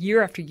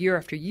year after year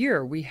after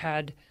year, we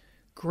had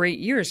great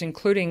years,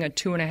 including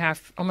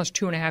almost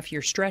 2.5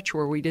 year stretch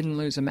where we didn't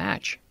lose a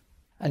match.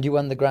 And you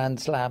won the Grand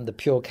Slam, the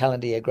pure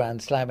calendar year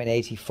Grand Slam in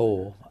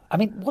 84.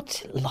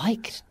 What's it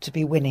like to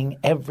be winning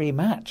every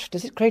match?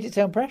 Does it create its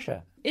own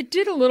pressure? It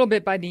did a little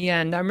bit by the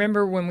end. I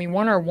remember when we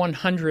won our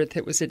 100th,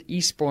 it was at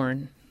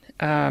Eastbourne.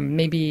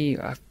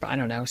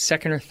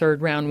 Second or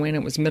third round win.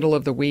 It was middle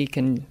of the week,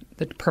 and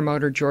the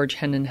promoter, George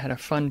Hendon, had a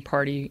fun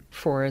party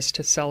for us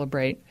to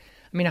celebrate.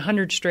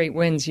 100 straight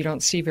wins you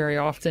don't see very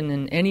often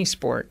in any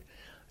sport.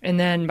 And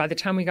then by the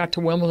time we got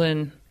to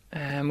Wimbledon,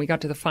 we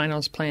got to the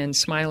finals playing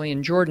Smiley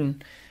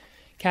and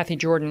Kathy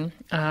Jordan,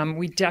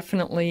 we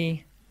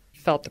definitely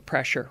felt the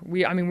pressure.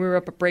 We were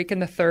up a break in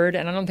the third,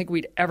 and I don't think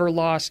we'd ever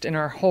lost in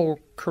our whole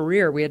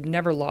career. We had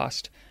never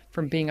lost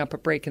from being up a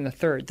break in the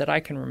third that I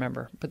can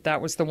remember. But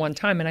that was the one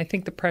time, and I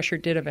think the pressure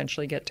did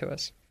eventually get to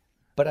us.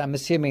 But I'm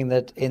assuming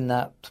that in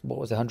that,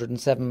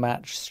 107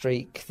 match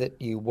streak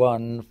that you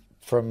won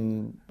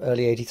from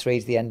early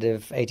 83 to the end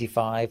of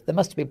 85, there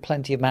must have been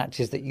plenty of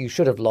matches that you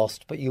should have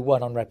lost, but you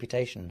won on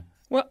reputation.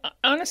 Well,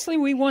 honestly,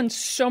 we won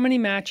so many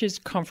matches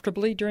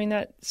comfortably during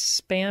that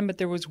span, but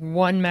there was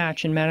one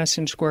match in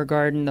Madison Square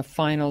Garden, the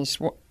finals.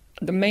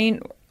 The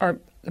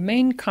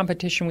main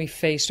competition we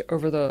faced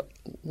over the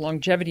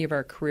longevity of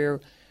our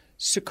career,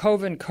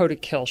 Sukova and Kota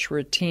Kilsch were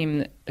a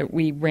team that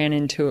we ran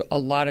into a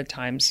lot of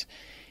times,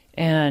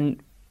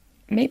 and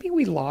maybe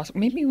we lost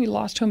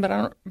to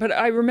them, but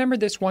I remember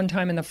this one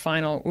time in the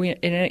final, it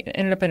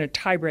ended up in a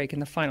tiebreak in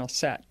the final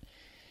set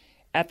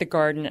at the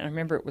Garden. I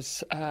remember it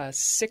was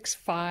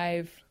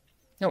 6-5.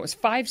 No, it was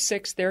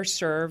 5-6 their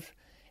serve,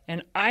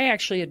 and I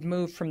actually had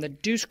moved from the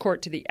deuce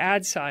court to the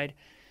ad side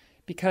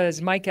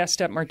because Mike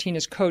Estep,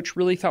 Martina's coach,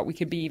 really thought we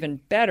could be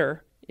even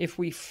better if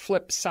we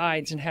flipped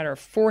sides and had our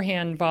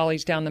forehand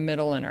volleys down the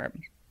middle and our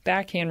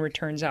backhand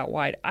returns out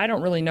wide. I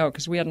don't really know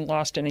because we hadn't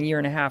lost in a year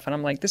and a half, and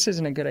I'm like, this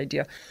isn't a good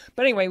idea.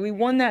 But anyway, we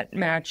won that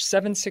match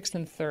 7-6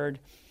 in the third,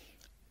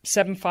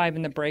 7-5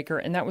 in the breaker,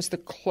 and that was the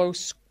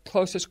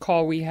closest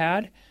call we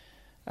had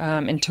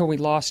until we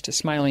lost to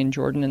Smiley and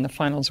Jordan in the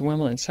finals of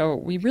Wimbledon. So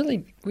we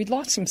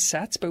lost some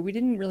sets, but we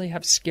didn't really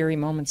have scary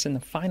moments in the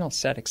final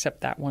set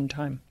except that one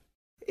time.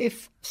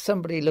 If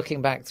somebody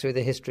looking back through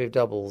the history of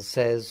doubles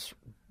says,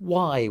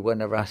 why were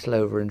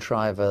Navratilova and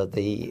Shriver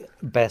the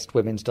best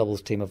women's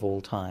doubles team of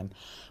all time,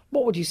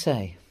 what would you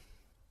say?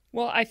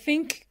 Well, I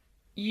think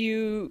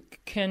you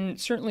can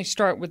certainly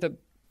start with a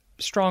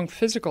strong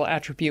physical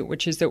attribute,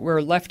 which is that we're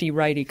a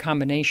lefty-righty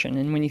combination.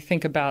 And when you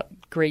think about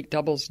great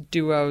doubles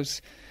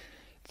duos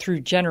through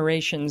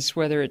generations,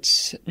 whether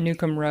it's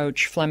Newcomb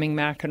Roach, Fleming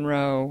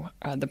McEnroe,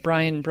 the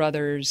Bryan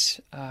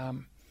brothers,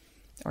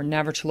 or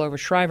Navratilova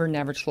Shriver,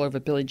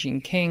 Navratilova Billie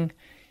Jean King,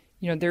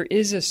 there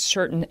is a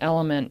certain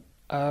element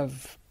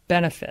of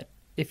benefit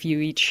if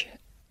you each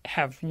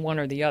have one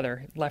or the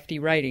other,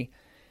 lefty-righty.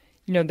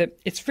 That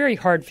it's very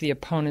hard for the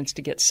opponents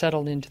to get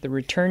settled into the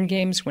return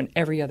games when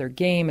every other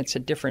game it's a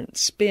different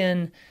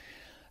spin.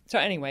 So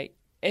anyway,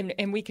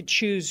 and we could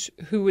choose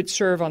who would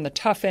serve on the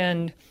tough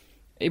end.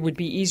 It would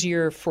be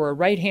easier for a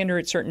right-hander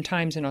at certain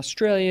times in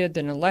Australia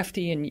than a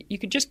lefty, and you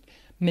could just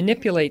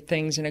manipulate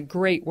things in a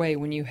great way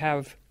when you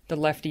have the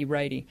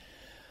lefty-righty.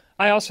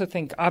 I also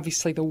think,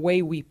 obviously, the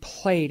way we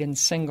played in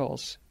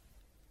singles,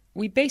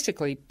 we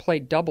basically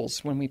played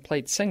doubles when we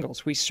played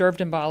singles. We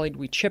served and volleyed,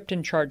 we chipped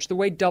and charged, the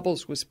way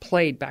doubles was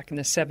played back in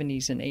the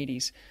 70s and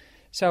 80s.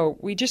 So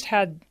we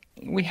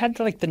had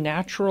like the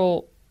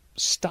natural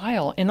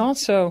style, and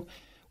also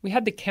we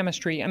had the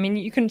chemistry. I mean,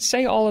 you can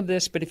say all of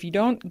this, but if you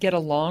don't get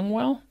along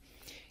well,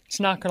 it's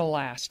not going to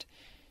last.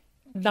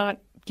 Not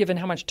given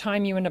how much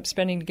time you end up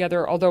spending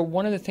together, although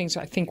one of the things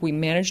I think we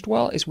managed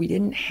well is we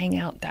didn't hang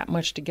out that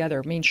much together.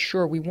 I mean,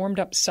 sure, we warmed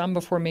up some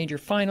before major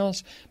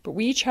finals, but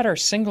we each had our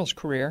singles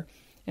career,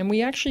 and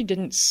we actually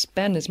didn't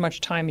spend as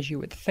much time as you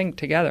would think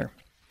together.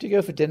 Do you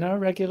go for dinner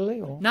regularly?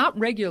 Or? Not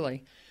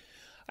regularly.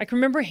 I can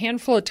remember a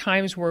handful of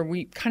times where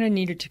we kind of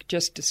needed to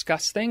just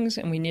discuss things,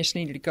 and we just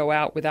needed to go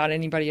out without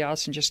anybody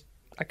else. And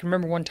I can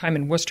remember one time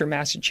in Worcester,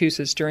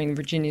 Massachusetts, during the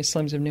Virginia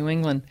Slims of New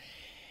England,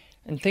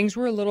 and things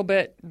were a little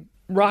bit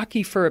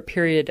rocky for a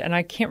period, and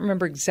I can't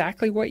remember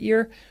exactly what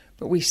year,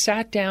 but we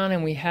sat down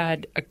and we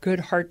had a good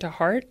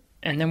heart-to-heart,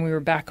 and then we were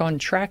back on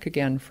track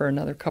again for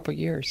another couple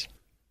years.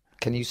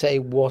 Can you say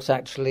what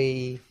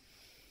actually...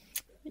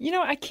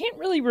 I can't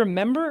really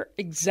remember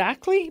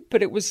exactly,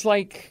 but it was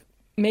like...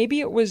 Maybe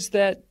it was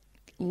that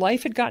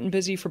life had gotten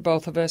busy for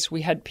both of us.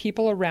 We had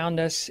people around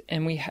us,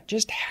 and we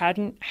just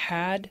hadn't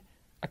had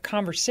a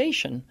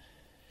conversation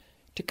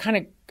to kind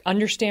of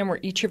understand where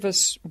each of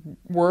us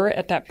were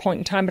at that point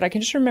in time. But I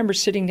can just remember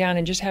sitting down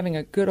and just having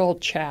a good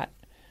old chat,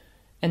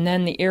 and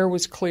then the air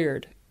was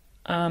cleared.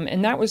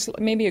 And that was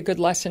maybe a good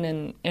lesson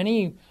in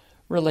any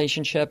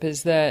relationship,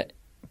 is that,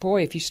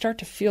 boy, if you start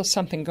to feel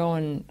something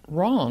going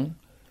wrong,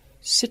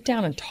 sit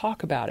down and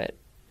talk about it.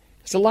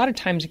 Because a lot of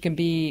times it can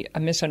be a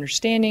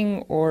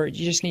misunderstanding, or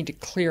you just need to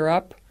clear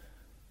up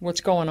what's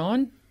going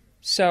on.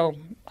 So,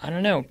 I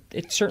don't know.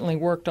 It certainly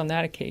worked on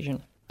that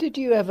occasion. Did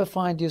you ever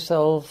find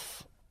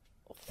yourself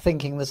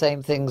thinking the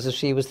same things as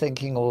she was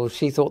thinking, or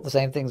she thought the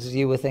same things as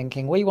you were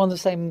thinking? Were you on the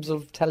same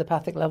sort of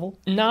telepathic level?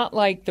 Not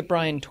like the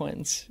Bryan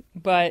twins.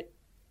 But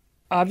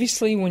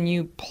obviously when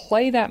you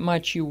play that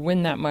much, you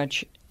win that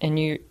much. And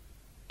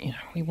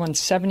we won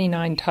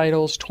 79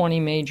 titles, 20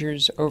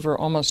 majors over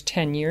almost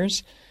 10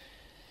 years.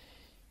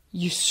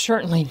 You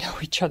certainly know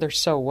each other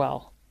so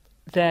well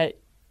that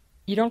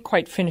you don't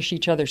quite finish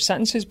each other's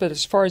sentences, but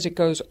as far as it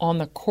goes on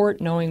the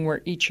court, knowing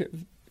where each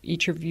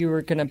of you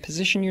are going to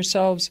position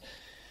yourselves,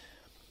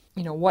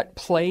 what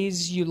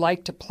plays you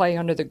like to play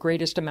under the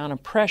greatest amount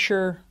of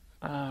pressure,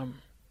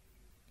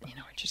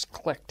 it just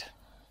clicked.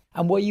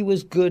 And were you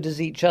as good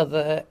as each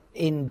other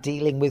in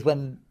dealing with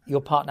when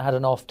your partner had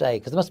an off day?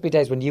 Because there must be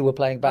days when you were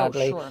playing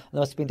badly. Oh, sure. There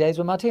must have been days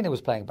when Martina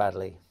was playing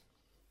badly.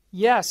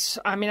 Yes.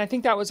 I mean, I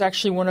think that was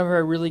actually one of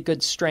her really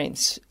good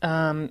strengths.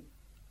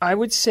 I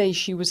would say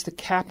she was the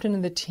captain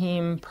of the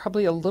team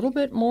probably a little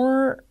bit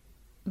more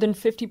than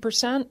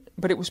 50%,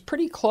 but it was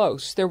pretty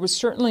close. There was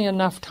certainly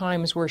enough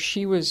times where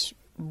she was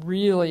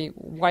really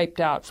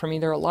wiped out from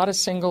either a lot of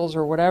singles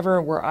or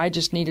whatever, where I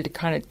just needed to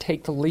kind of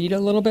take the lead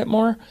a little bit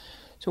more.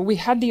 So we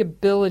had the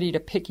ability to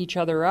pick each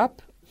other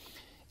up.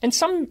 And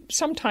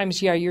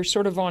sometimes, yeah, you're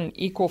sort of on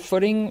equal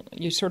footing,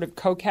 you sort of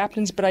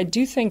co-captains, but I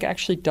do think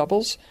actually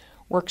doubles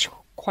works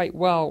quite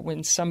well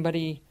when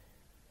somebody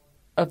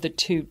of the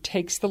two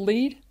takes the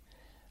lead.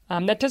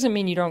 That doesn't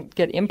mean you don't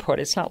get input.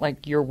 It's not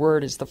like your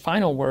word is the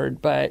final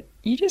word, but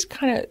you just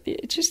kind of,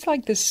 it's just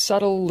like this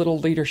subtle little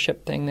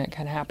leadership thing that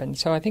can happen.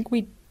 So I think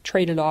we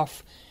traded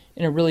off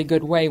in a really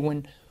good way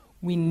when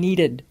we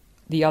needed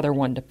the other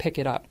one to pick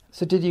it up.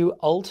 So did you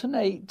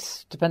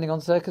alternate, depending on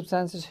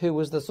circumstances, who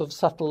was the sort of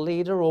subtle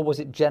leader, or was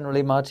it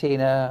generally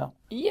Martina?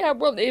 Yeah,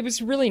 well, it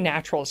was really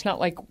natural. It's not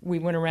like we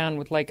went around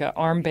with like an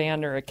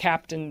armband or a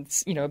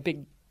captain's, a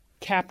big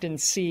Captain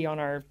C on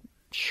our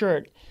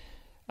shirt.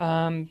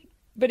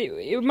 But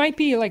it might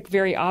be like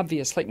very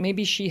obvious. Like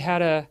maybe she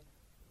had a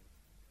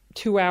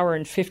 2-hour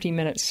and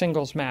 50-minute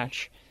singles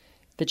match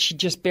that she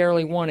just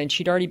barely won, and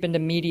she'd already been to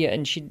media,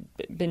 and she'd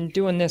been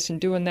doing this and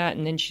doing that,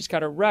 and then she's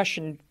got a rush,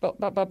 and blah,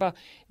 blah, blah, blah.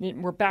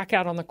 And we're back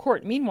out on the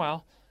court.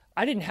 Meanwhile,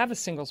 I didn't have a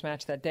singles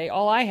match that day.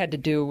 All I had to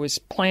do was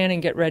plan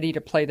and get ready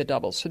to play the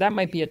doubles. So that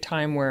might be a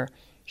time where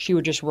she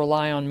would just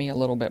rely on me a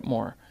little bit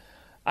more.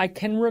 I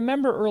can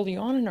remember early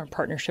on in our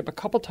partnership a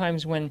couple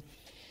times when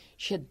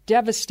she had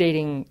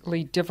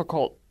devastatingly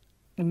difficult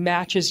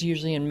matches,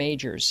 usually in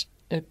majors,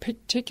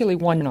 particularly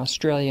one in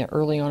Australia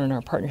early on in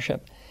our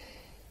partnership.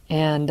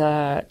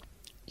 And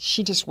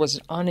she just was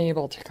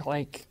unable to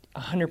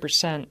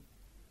 100%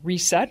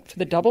 reset for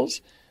the doubles.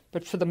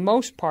 But for the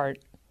most part,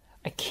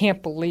 I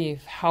can't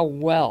believe how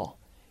well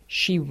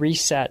she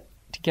reset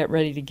to get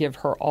ready to give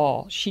her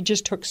all. She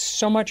just took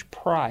so much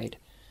pride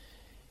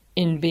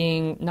in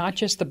being not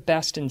just the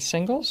best in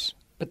singles,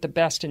 but the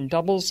best in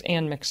doubles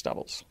and mixed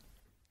doubles.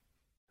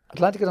 I'd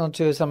like to get on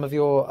to some of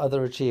your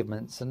other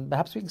achievements, and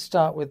perhaps we can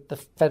start with the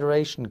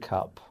Federation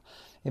Cup,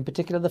 in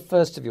particular the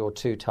first of your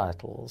two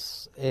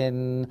titles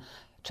in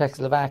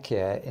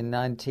Czechoslovakia in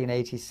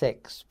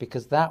 1986,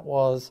 because that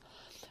was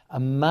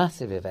a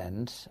massive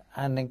event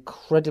and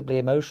incredibly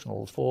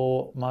emotional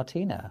for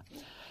Martina,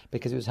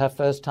 because it was her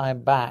first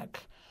time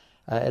back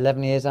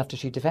 11 years after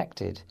she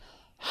defected.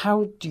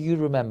 How do you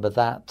remember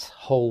that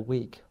whole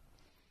week?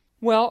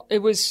 Well, it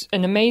was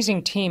an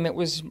amazing team. It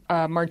was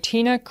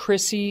Martina,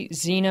 Chrissy,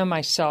 Zina,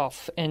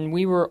 myself, and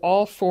we were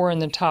all four in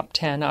the top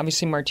 10.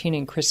 Obviously, Martina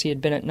and Chrissy had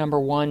been at number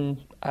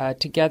one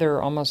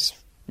together almost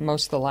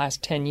most of the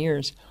last 10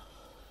 years.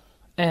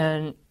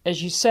 And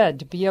as you said,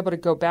 to be able to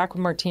go back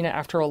with Martina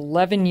after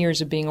 11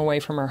 years of being away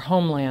from her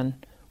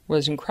homeland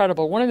was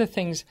incredible. One of the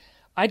things,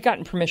 I'd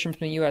gotten permission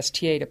from the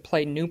USTA to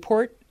play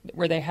Newport,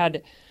 where they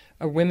had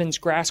a women's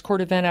grass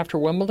court event after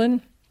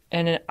Wimbledon,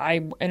 and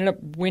I ended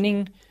up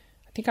winning.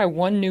 I think I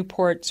won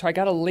Newport, so I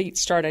got a late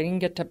start. I didn't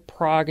get to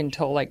Prague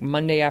until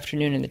Monday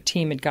afternoon, and the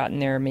team had gotten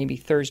there maybe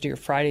Thursday or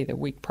Friday the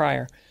week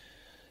prior.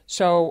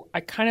 So I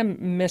kind of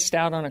missed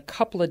out on a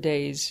couple of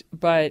days,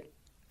 but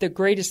the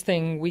greatest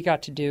thing we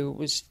got to do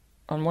was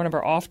on one of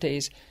our off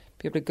days,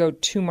 be able to go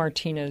to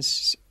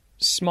Martina's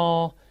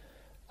small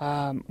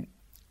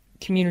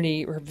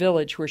community or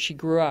village where she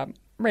grew up,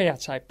 right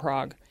outside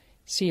Prague,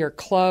 see her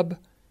club,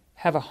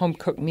 have a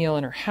home-cooked meal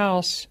in her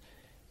house,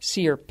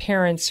 see her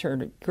parents,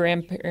 her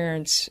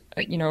grandparents,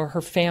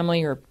 her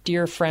family, her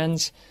dear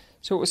friends.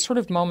 So it was sort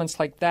of moments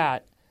like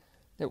that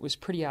that was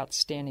pretty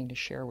outstanding to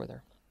share with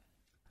her.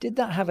 Did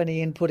that have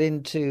any input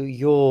into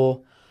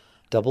your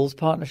doubles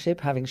partnership,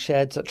 having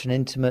shared such an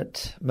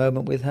intimate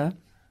moment with her?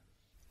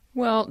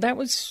 Well, that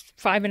was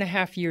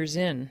 5.5 years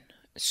in.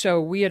 So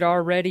we had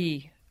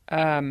already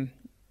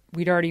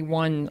we'd already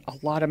won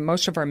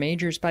most of our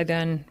majors by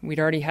then. We'd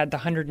already had the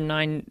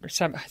 109 or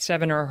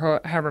 7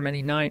 or however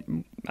many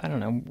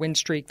win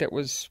streak that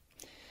was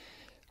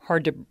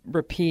hard to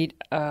repeat.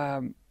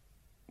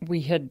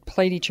 We had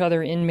played each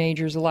other in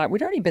majors a lot.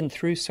 We'd already been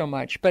through so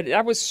much, but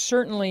that was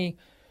certainly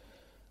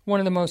one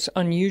of the most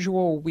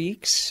unusual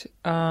weeks,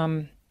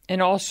 and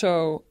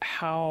also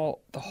how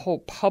the whole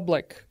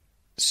public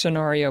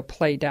scenario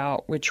played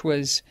out, which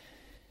was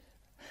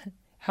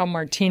how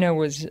Martina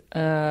was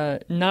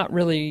not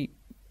really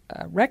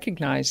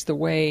recognized the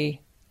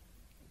way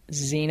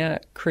Zina,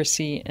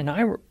 Chrissy, and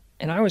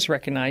I was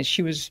recognized.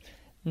 She was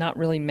not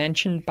really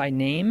mentioned by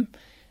name,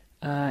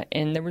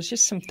 and there was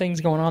just some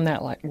things going on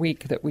that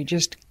week that we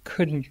just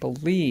couldn't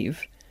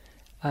believe.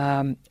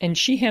 And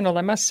she handled,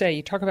 I must say,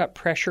 you talk about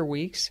pressure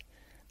weeks.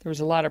 There was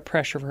a lot of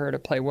pressure for her to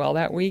play well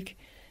that week.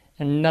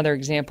 And another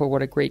example of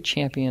what a great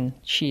champion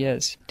she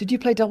is. Did you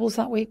play doubles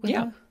that week with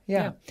her?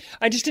 Yeah.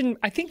 I can't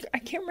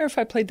remember if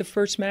I played the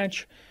first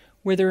match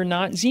with her or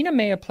not. Zina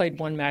may have played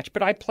one match,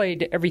 but I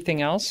played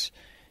everything else,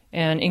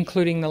 and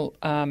including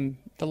the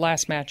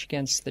last match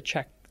against the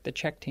Czech the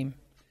Czech team.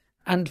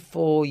 And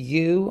for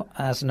you,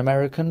 as an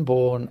American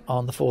born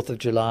on the 4th of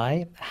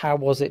July, how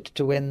was it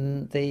to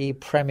win the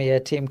premier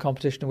team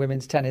competition of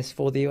women's tennis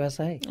for the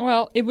USA?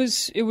 Well, it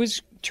was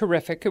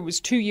terrific. It was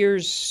 2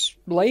 years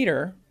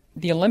later.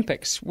 The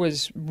Olympics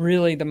was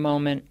really the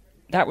moment.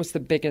 That was the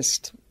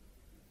biggest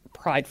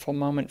prideful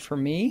moment for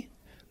me,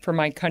 for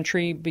my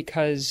country,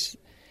 because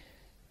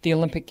the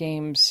Olympic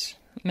Games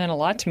meant a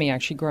lot to me,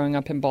 actually, growing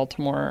up in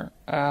Baltimore.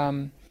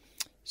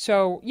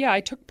 So, yeah,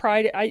 I took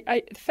pride.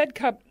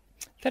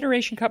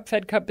 Federation Cup,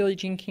 Fed Cup, Billie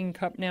Jean King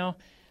Cup now.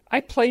 I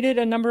played it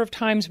a number of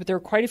times, but there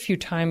were quite a few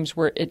times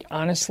where it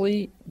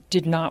honestly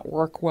did not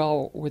work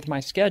well with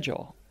my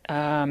schedule.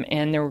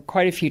 And there were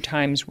quite a few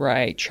times where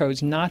I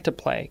chose not to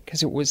play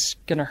because it was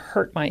going to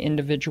hurt my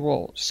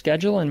individual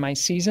schedule and my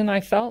season,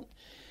 I felt.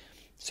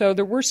 So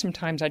there were some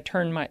times I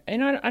turned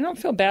and I don't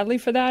feel badly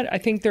for that. I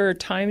think there are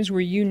times where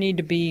you need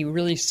to be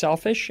really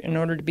selfish in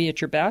order to be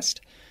at your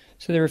best.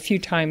 So there were a few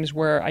times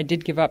where I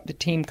did give up the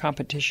team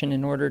competition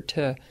in order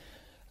to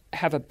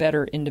have a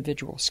better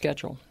individual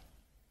schedule.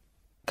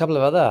 A couple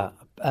of other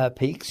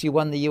peaks. You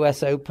won the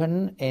US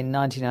Open in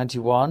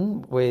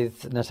 1991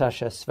 with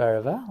Natasha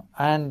Zvereva,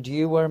 and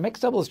you were a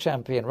mixed doubles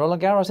champion,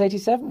 Roland Garros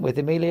 87, with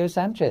Emilio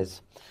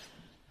Sanchez.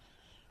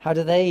 How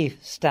do they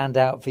stand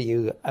out for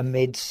you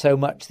amid so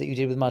much that you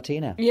did with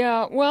Martina?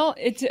 Yeah, well,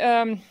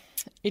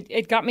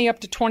 it got me up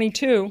to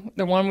 22,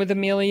 the one with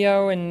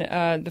Emilio,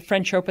 and the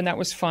French Open, that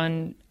was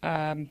fun.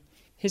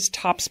 His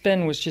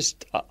topspin was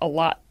just a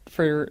lot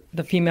for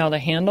the female to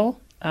handle.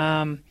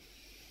 I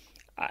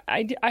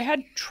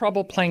had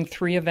trouble playing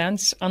 3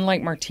 events.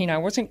 Unlike Martina, I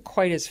wasn't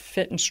quite as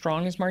fit and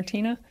strong as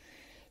Martina.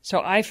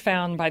 So I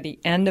found by the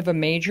end of a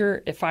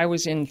major, if I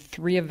was in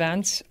 3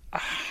 events,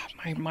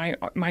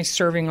 my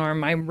serving arm,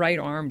 my right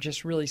arm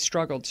just really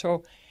struggled.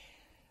 So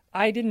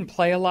I didn't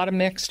play a lot of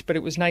mixed, but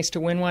it was nice to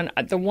win one.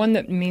 The one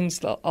that means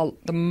the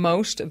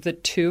most of the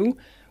 2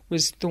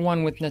 was the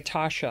one with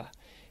Natasha,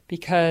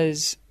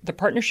 because the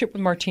partnership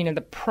with Martina,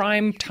 the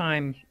prime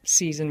time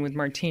season with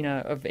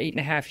Martina of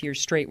 8.5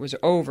 years straight was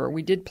over.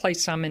 We did play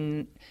some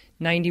in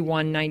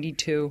 91,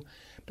 92,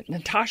 but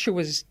Natasha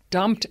was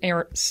dumped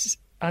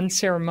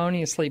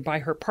unceremoniously by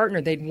her partner.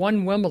 They'd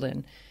won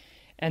Wimbledon,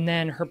 and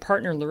then her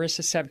partner,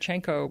 Larissa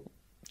Savchenko,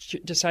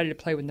 decided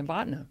to play with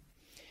Novotná.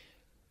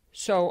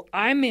 So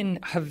I'm in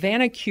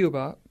Havana,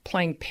 Cuba,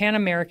 playing Pan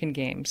American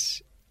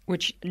games,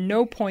 which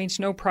no points,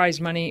 no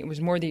prize money. It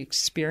was more the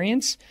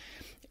experience.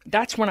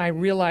 That's when I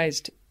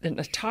realized that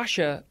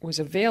Natasha was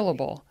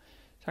available.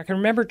 So I can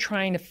remember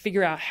trying to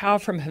figure out how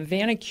from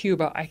Havana,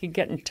 Cuba, I could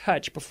get in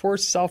touch before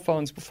cell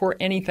phones, before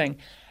anything.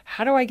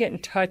 How do I get in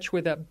touch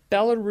with a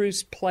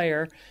Belarus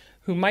player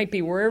who might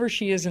be wherever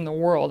she is in the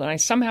world? And I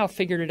somehow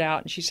figured it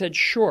out, and she said,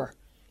 sure,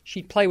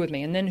 she'd play with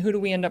me. And then who do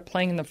we end up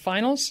playing in the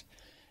finals?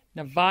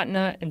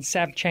 Novotná and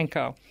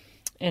Savchenko.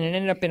 And it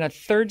ended up in a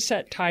third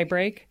set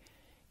tiebreak.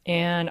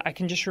 And I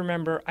can just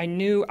remember, I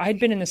knew I'd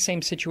been in the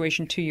same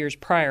situation 2 years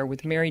prior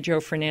with Mary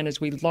Jo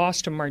Fernandez. We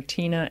lost to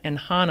Martina and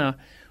Hannah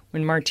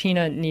when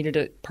Martina needed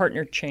a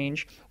partner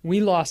change. We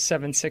lost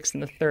 7-6 in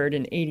the third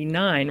in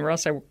 89, or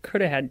else I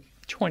could have had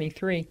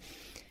 23.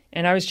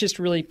 And I was just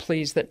really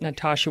pleased that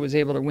Natasha was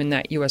able to win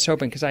that U.S.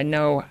 Open, because I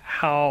know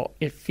how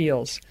it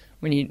feels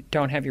when you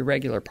don't have your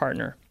regular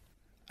partner.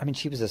 I mean,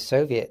 she was a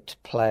Soviet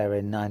player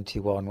in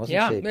 91, wasn't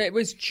she? Yeah, that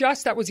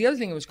was the other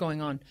thing that was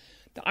going on.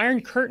 The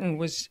Iron Curtain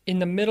was in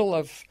the middle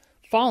of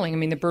falling. I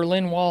mean, the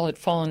Berlin Wall had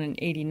fallen in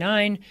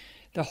 89.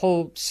 The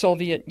whole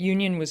Soviet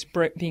Union was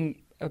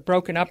being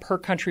broken up. Her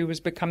country was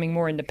becoming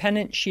more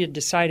independent. She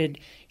had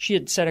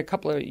said a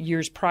couple of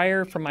years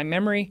prior, from my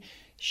memory,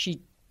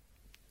 she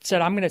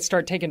said, I'm going to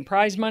start taking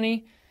prize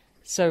money.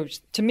 So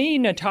to me,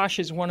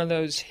 Natasha is one of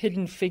those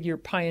hidden figure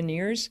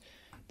pioneers,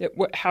 that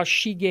how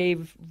she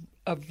gave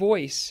a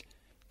voice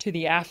to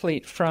the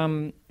athlete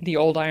from the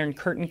old Iron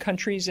Curtain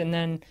countries. And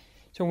then,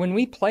 so when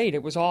we played,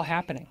 it was all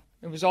happening.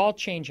 It was all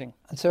changing.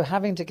 And so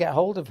having to get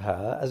hold of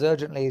her as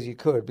urgently as you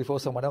could before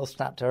someone else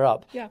snapped her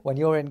up, when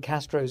you're in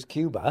Castro's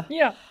Cuba.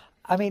 Yeah.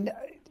 I mean,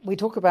 we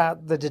talk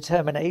about the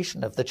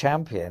determination of the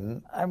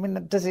champion. I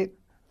mean, does it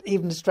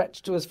even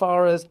stretch to as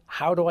far as,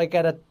 how do I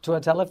get to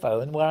a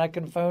telephone where I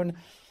can phone?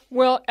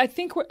 Well, I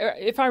think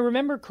if I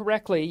remember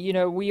correctly,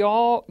 we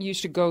all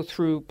used to go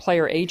through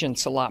player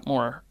agents a lot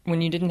more.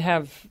 When you didn't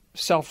have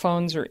cell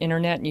phones or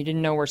internet and you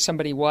didn't know where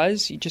somebody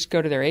was, you just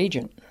go to their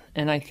agent.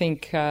 And I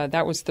think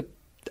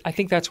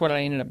that's what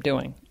I ended up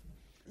doing.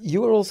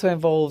 You were also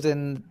involved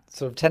in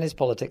sort of tennis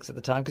politics at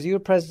the time, because you were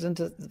president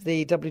of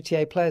the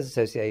WTA Players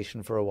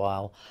Association for a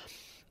while.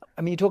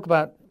 I mean, you talk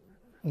about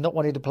not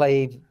wanting to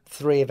play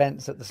 3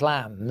 events at the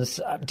Slams.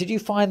 Did you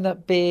find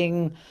that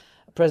being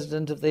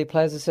president of the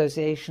Players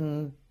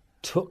Association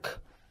took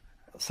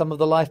some of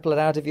the lifeblood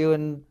out of you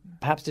and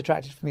perhaps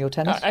detracted from your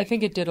tennis? I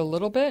think it did a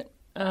little bit.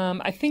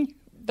 I think,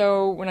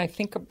 though, when I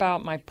think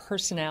about my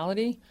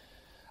personality,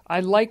 I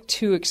like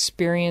to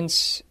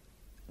experience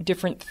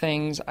different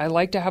things. I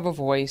like to have a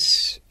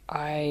voice.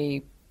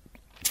 I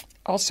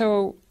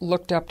also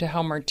looked up to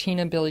how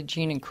Martina, Billie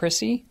Jean, and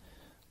Chrissy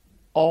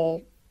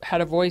all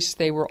had a voice.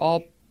 They were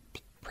all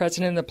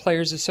president of the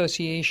Players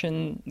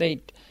Association.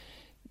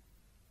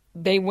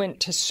 They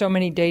went to so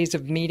many days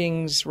of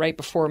meetings right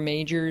before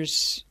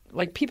majors.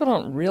 Like, people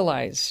don't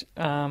realize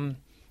how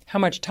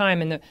much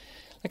time. And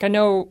I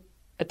know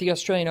at the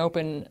Australian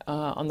Open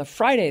on the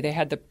Friday, they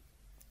had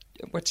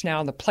what's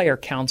now the Player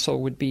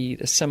Council would be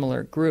a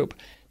similar group.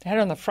 They had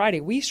it on the Friday.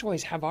 We used to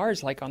always have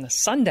ours like on the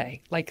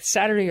Sunday, like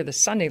Saturday or the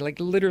Sunday, like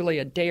literally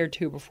a day or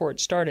two before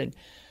it started.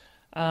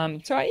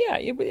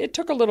 It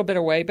took a little bit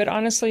away, but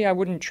honestly, I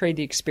wouldn't trade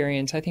the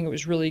experience. I think it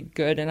was really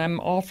good, and I'm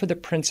all for the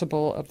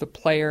principle of the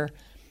player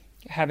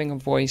having a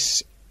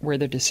voice where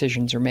the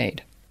decisions are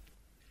made.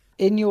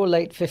 In your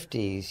late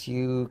 50s,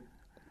 you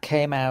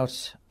came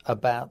out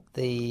about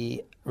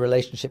the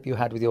relationship you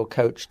had with your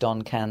coach,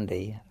 Don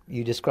Candy.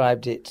 You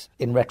described it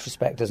in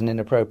retrospect as an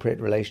inappropriate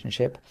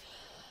relationship.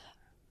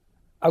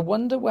 I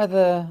wonder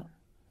whether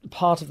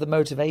part of the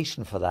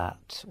motivation for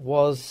that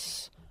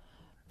was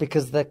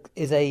because there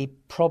is a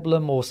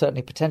problem, or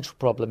certainly potential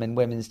problem, in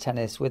women's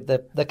tennis with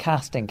the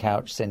casting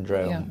couch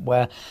syndrome,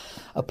 where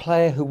a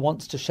player who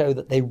wants to show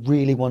that they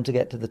really want to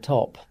get to the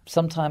top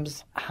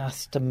sometimes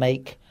has to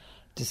make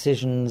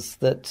decisions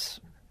that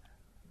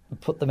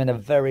put them in a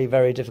very,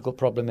 very difficult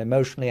problem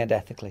emotionally and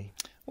ethically.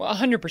 Well,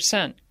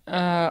 100%.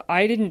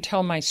 I didn't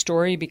tell my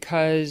story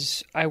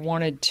because I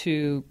wanted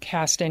to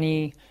cast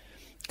any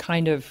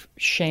kind of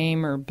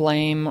shame or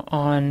blame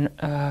on,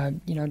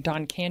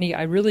 Don Candy.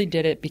 I really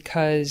did it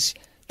because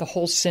the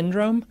whole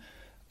syndrome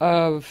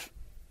of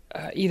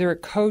either a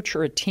coach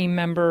or a team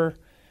member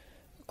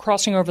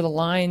crossing over the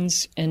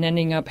lines and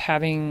ending up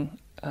having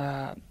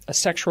a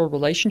sexual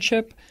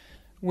relationship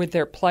with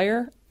their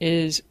player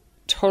is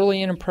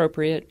totally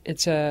inappropriate.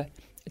 It's a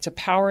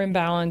power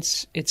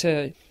imbalance. It's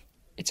a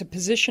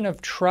position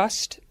of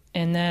trust,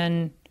 and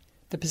then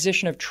the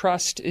position of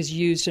trust is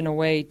used in a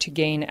way to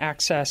gain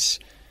access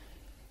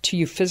to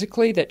you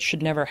physically that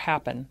should never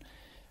happen.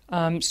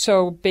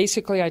 So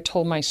basically, I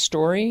told my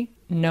story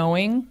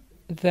knowing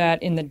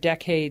that in the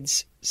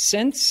decades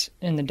since,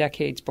 in the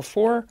decades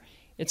before,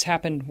 it's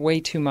happened way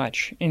too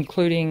much,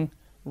 including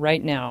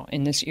right now,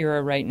 in this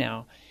era right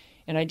now.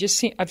 And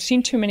I've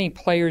seen too many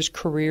players'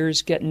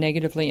 careers get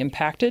negatively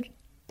impacted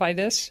by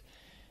this.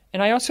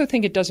 And I also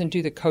think it doesn't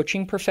do the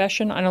coaching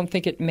profession. I don't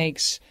think it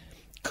makes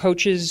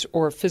coaches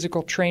or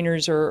physical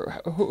trainers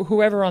or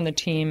whoever on the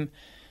team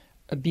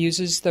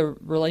abuses the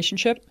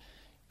relationship.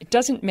 It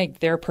doesn't make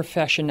their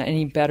profession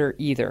any better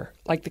either.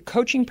 Like, the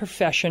coaching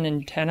profession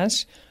in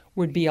tennis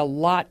would be a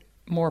lot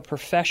more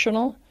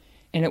professional,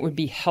 and it would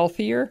be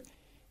healthier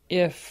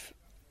if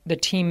the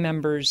team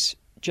members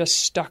just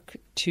stuck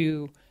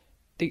to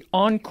the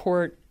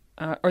on-court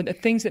or the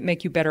things that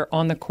make you better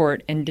on the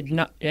court,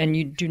 and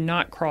you do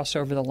not cross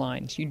over the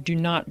lines. You do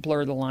not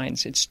blur the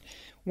lines. It's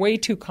way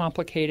too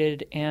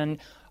complicated, and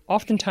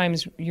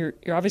oftentimes you're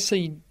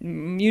obviously,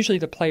 usually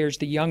the player's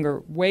the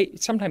younger,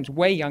 sometimes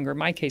way younger. In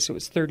my case, it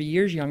was 30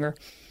 years younger,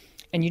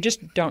 and you just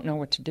don't know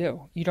what to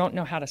do. You don't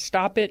know how to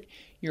stop it.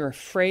 You're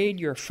afraid.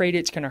 You're afraid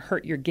it's going to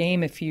hurt your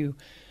game if you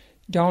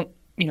don't,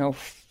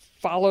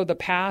 follow the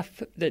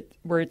path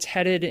where it's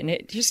headed, and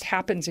it just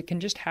happens. It can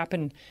just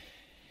happen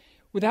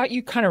without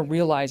you kind of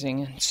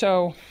realizing.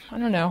 So I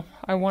don't know.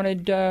 I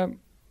wanted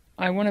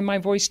my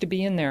voice to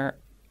be in there,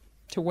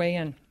 to weigh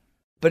in.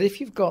 But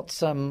if you've got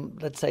some,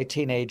 let's say,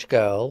 teenage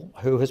girl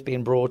who has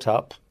been brought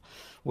up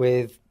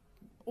with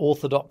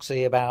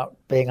orthodoxy about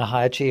being a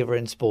high achiever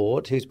in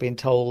sport, who's been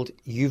told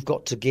you've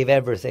got to give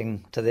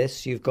everything to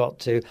this, you've got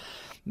to,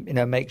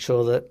 make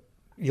sure that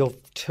you're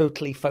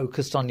totally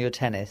focused on your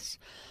tennis,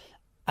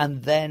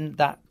 and then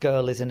that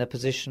girl is in a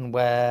position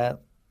where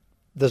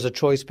there's a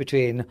choice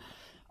between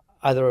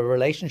either a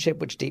relationship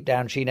which deep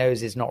down she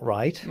knows is not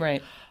right,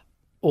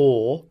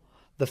 or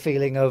the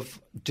feeling of,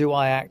 do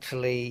I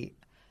actually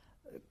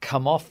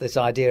come off this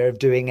idea of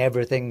doing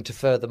everything to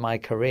further my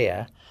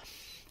career?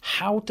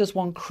 How does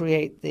one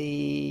create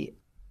the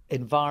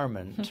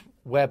environment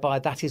whereby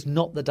that is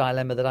not the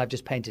dilemma that I've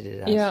just painted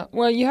it as? Yeah,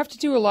 well, you have to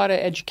do a lot of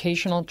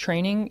educational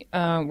training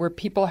where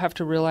people have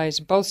to realize,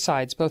 both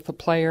sides, both the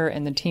player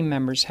and the team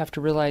members have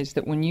to realize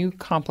that when you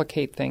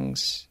complicate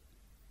things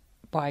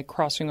by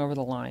crossing over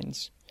the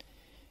lines,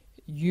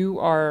 you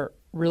are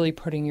really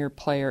putting your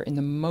player in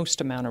the most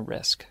amount of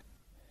risk.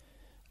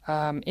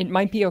 It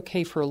might be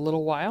okay for a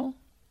little while,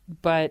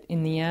 but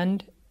in the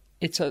end,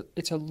 it's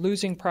a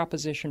losing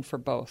proposition for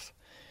both,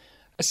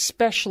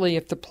 especially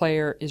if the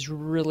player is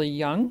really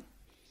young.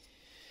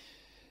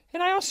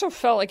 And I also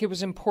felt like it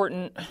was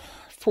important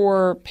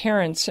for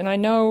parents, and I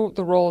know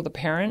the role of the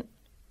parent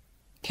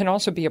can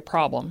also be a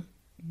problem,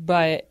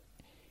 but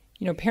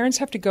parents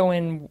have to go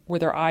in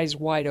with their eyes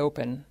wide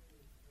open.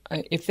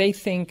 If they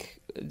think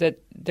that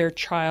their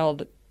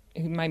child,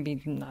 who might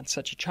be not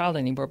such a child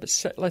anymore, but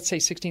let's say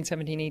 16,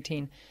 17,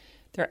 18,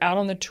 they're out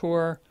on the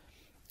tour,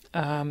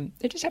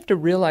 they just have to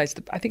realize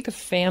that I think the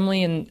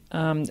family and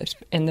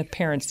the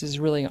parents, this is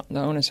really the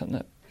onus on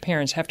the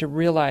parents, have to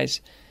realize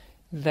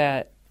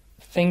that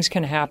things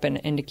can happen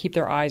and to keep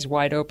their eyes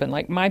wide open.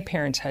 Like, my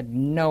parents had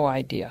no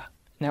idea.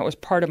 And that was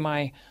part of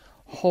my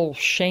whole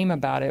shame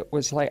about it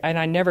was like, and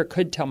I never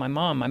could tell my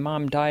mom. My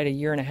mom died a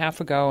year and a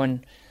half ago,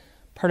 and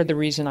part of the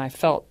reason I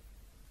felt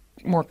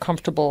more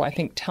comfortable, I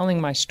think,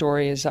 telling my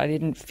story is I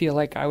didn't feel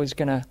like I was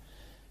going to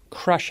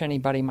crush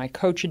anybody. My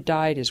coach had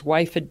died. His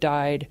wife had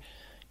died.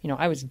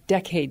 I was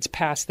decades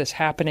past this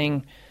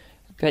happening,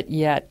 but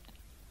yet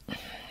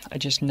I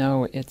just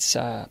know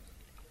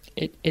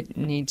it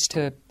needs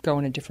to go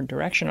in a different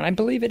direction, and I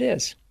believe it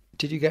is.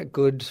 Did you get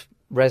good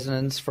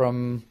resonance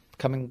from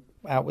coming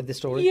out with this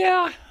story?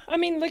 Yeah. I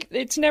mean,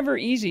 it's never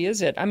easy,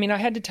 is it? I mean, I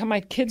had to tell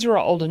my kids were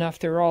all old enough.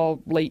 They were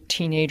all late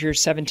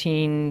teenagers,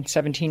 17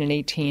 and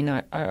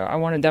 18. I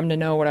wanted them to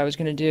know what I was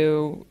going to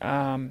do.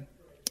 I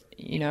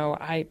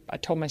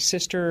told my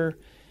sister,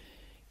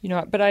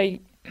 but I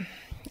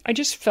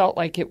just felt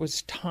like it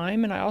was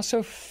time. And I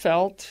also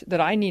felt that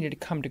I needed to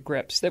come to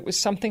grips. That was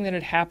something that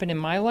had happened in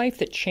my life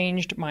that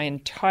changed my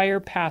entire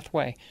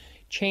pathway,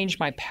 changed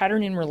my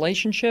pattern in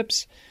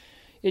relationships.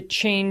 It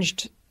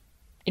changed,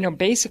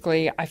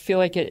 basically, I feel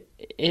like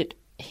it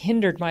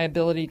hindered my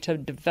ability to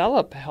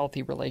develop a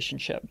healthy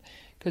relationship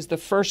because the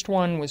first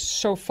one was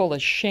so full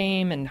of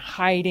shame and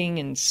hiding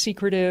and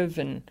secretive,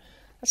 and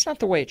that's not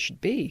the way it should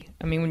be.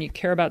 I mean, when you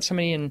care about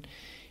somebody and,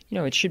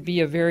 it should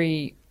be a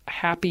very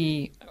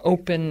happy,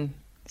 open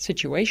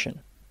situation.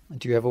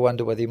 Do you ever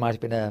wonder whether you might have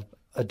been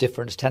a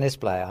different tennis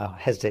player? I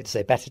hesitate to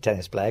say better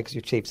tennis player because you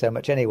achieved so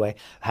much anyway.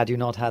 Had you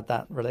not had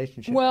that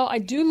relationship? Well, I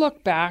do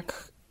look back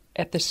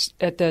at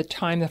the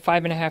time, the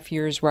 5.5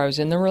 years where I was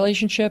in the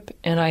relationship,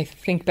 and I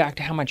think back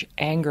to how much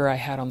anger I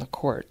had on the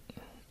court.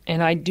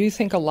 And I do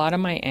think a lot of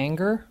my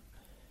anger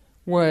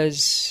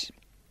was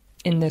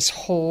in this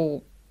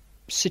whole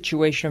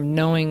situation of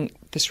knowing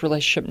this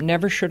relationship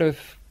never should have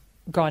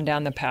gone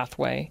down the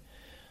pathway.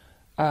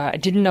 I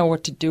didn't know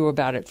what to do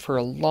about it for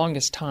the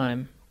longest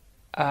time.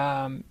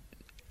 And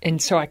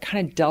so I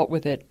kind of dealt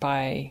with it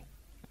by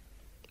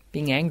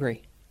being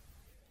angry.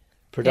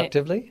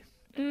 Productively?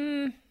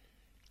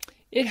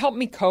 It helped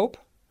me cope,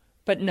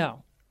 but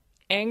no.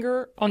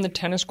 Anger on the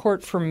tennis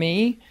court for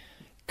me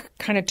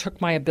kind of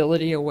took my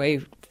ability away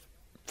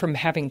from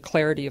having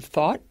clarity of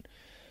thought.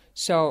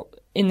 So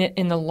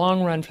in the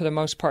long run, for the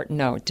most part,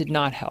 no, it did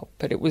not help.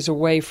 But it was a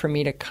way for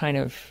me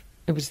to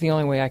it was the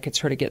only way I could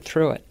sort of get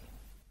through it.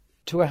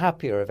 To a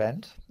happier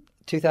event,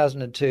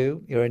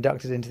 2002, you're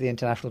inducted into the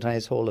International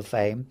Tennis Hall of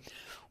Fame.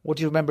 What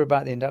do you remember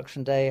about the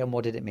induction day, and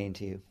what did it mean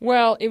to you?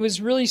 Well, it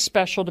was really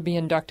special to be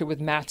inducted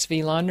with Mats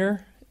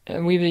Wilander.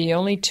 We were the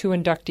only two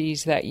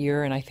inductees that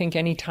year, and I think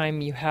any time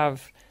you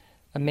have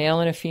a male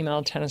and a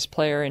female tennis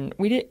player, and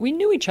we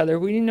knew each other.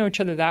 We didn't know each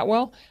other that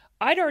well.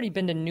 I'd already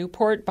been to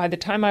Newport. By the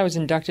time I was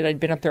inducted, I'd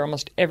been up there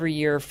almost every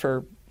year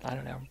for,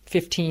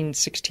 15,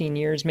 16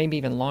 years, maybe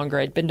even longer.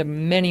 I'd been to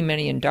many,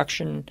 many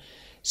induction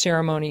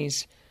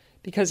ceremonies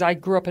because I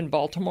grew up in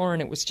Baltimore,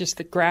 and it was just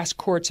the grass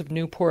courts of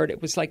Newport.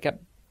 It was like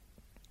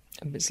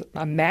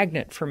a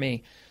magnet for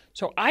me.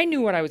 So I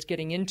knew what I was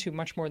getting into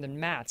much more than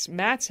Mats.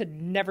 Mats had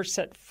never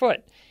set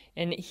foot,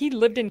 and he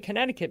lived in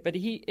Connecticut, but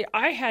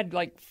I had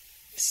like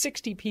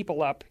 60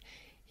 people up.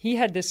 He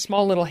had this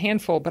small little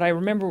handful, but I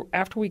remember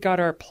after we got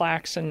our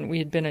plaques and we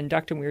had been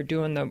inducted, we were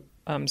doing the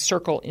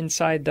circle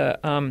inside the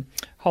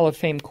Hall of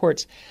Fame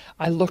courts.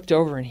 I looked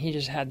over, and he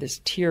just had this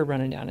tear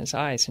running down his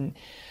eyes, and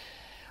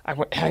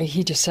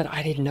he just said,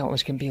 I didn't know it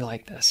was going to be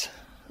like this.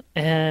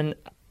 And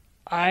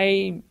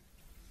I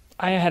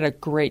had a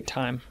great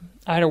time.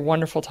 I had a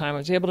wonderful time. I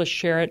was able to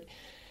share it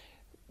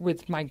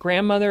with my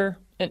grandmother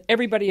and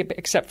everybody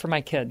except for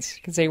my kids,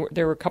 because they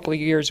were a couple of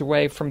years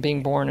away from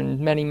being born and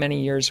many,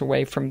 many years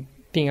away from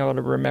being able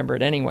to remember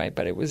it anyway.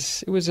 But it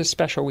was a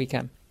special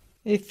weekend.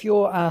 If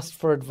you're asked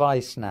for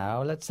advice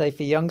now, let's say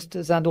for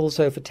youngsters and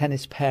also for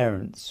tennis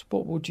parents,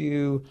 what would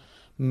you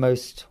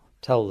most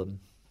tell them?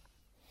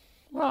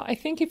 Well, I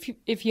think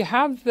if you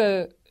have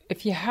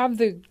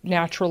the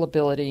natural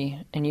ability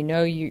and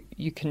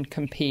you can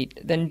compete,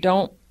 then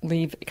don't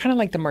leave, kind of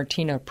like the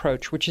Martina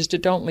approach, which is to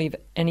don't leave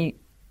any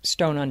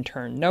stone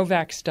unturned.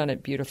 Novak's done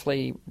it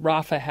beautifully.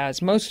 Rafa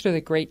has. Most of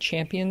the great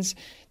champions,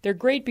 they're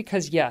great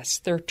because, yes,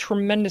 they're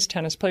tremendous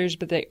tennis players,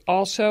 but they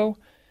also,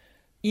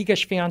 Iga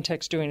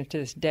Swiatek's doing it to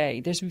this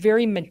day. They're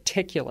very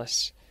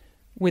meticulous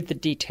with the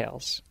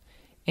details.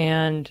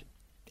 And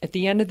at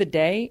the end of the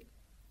day,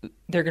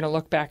 they're going to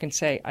look back and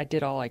say, I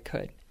did all I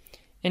could.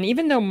 And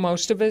even though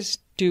most of us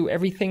do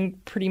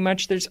everything pretty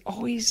much, there's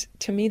always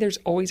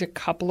a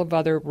couple of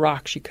other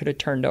rocks you could have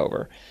turned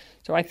over.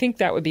 So I think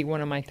that would be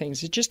one of my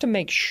things, is just to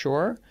make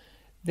sure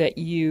that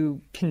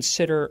you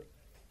consider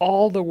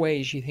all the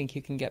ways you think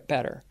you can get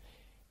better.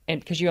 And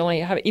because you only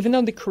have, even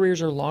though the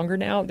careers are longer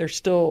now, they're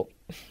still,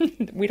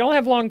 we don't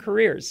have long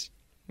careers.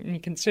 When you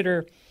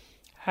consider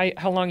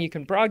how long you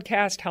can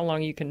broadcast, how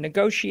long you can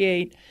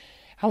negotiate,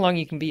 how long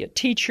you can be a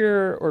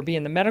teacher or be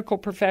in the medical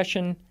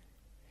profession.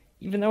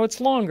 Even though it's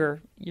longer,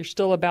 you're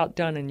still about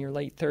done in your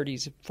late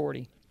 30s,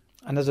 40.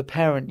 And as a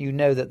parent, you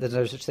know that there's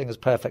no such thing as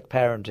perfect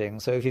parenting.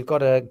 So if you've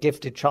got a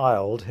gifted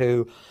child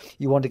who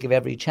you want to give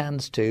every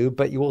chance to,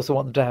 but you also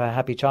want them to have a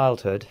happy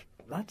childhood,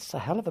 that's a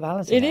hell of a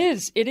balance. It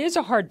is. It is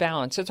a hard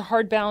balance. It's a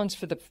hard balance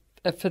for the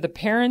For the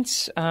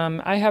parents,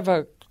 I have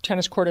a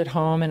tennis court at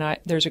home, and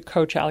there's a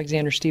coach,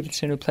 Alexander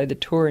Stevenson, who played the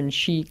tour, and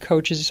she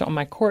coaches on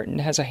my court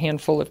and has a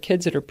handful of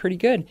kids that are pretty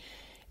good.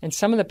 And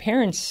some of the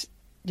parents,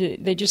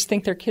 they just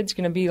think their kid's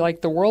going to be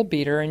like the world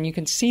beater, and you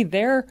can see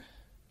they're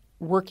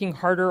working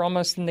harder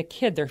almost than the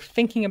kid. They're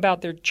thinking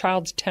about their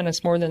child's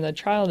tennis more than the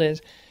child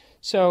is.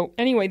 So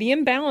anyway, the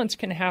imbalance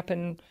can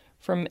happen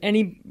from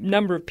any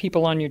number of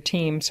people on your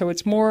team. So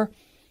it's more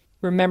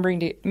remembering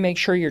to make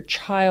sure your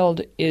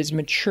child is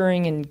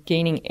maturing and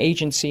gaining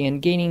agency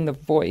and gaining the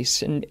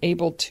voice and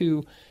able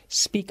to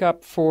speak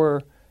up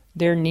for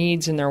their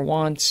needs and their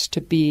wants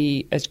to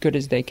be as good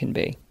as they can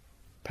be.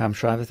 Pam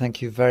Shriver,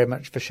 thank you very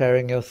much for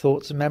sharing your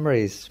thoughts and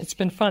memories. It's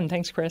been fun.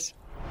 Thanks, Chris.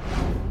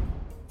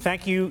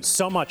 Thank you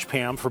so much,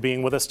 Pam, for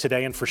being with us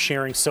today and for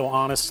sharing so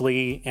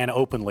honestly and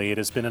openly. It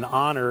has been an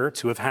honor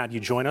to have had you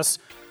join us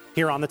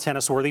here on the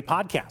TennisWorthy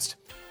podcast.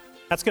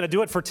 That's going to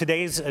do it for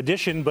today's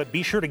edition, but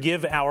be sure to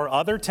give our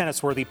other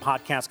TennisWorthy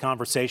podcast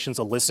conversations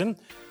a listen,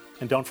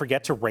 and don't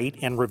forget to rate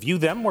and review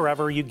them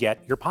wherever you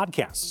get your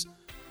podcasts.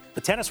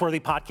 The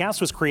TennisWorthy podcast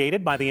was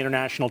created by the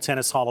International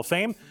Tennis Hall of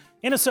Fame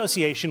in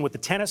association with the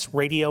Tennis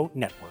Radio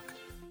Network.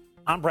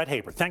 I'm Brett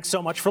Haber. Thanks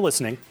so much for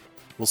listening.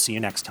 We'll see you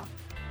next time.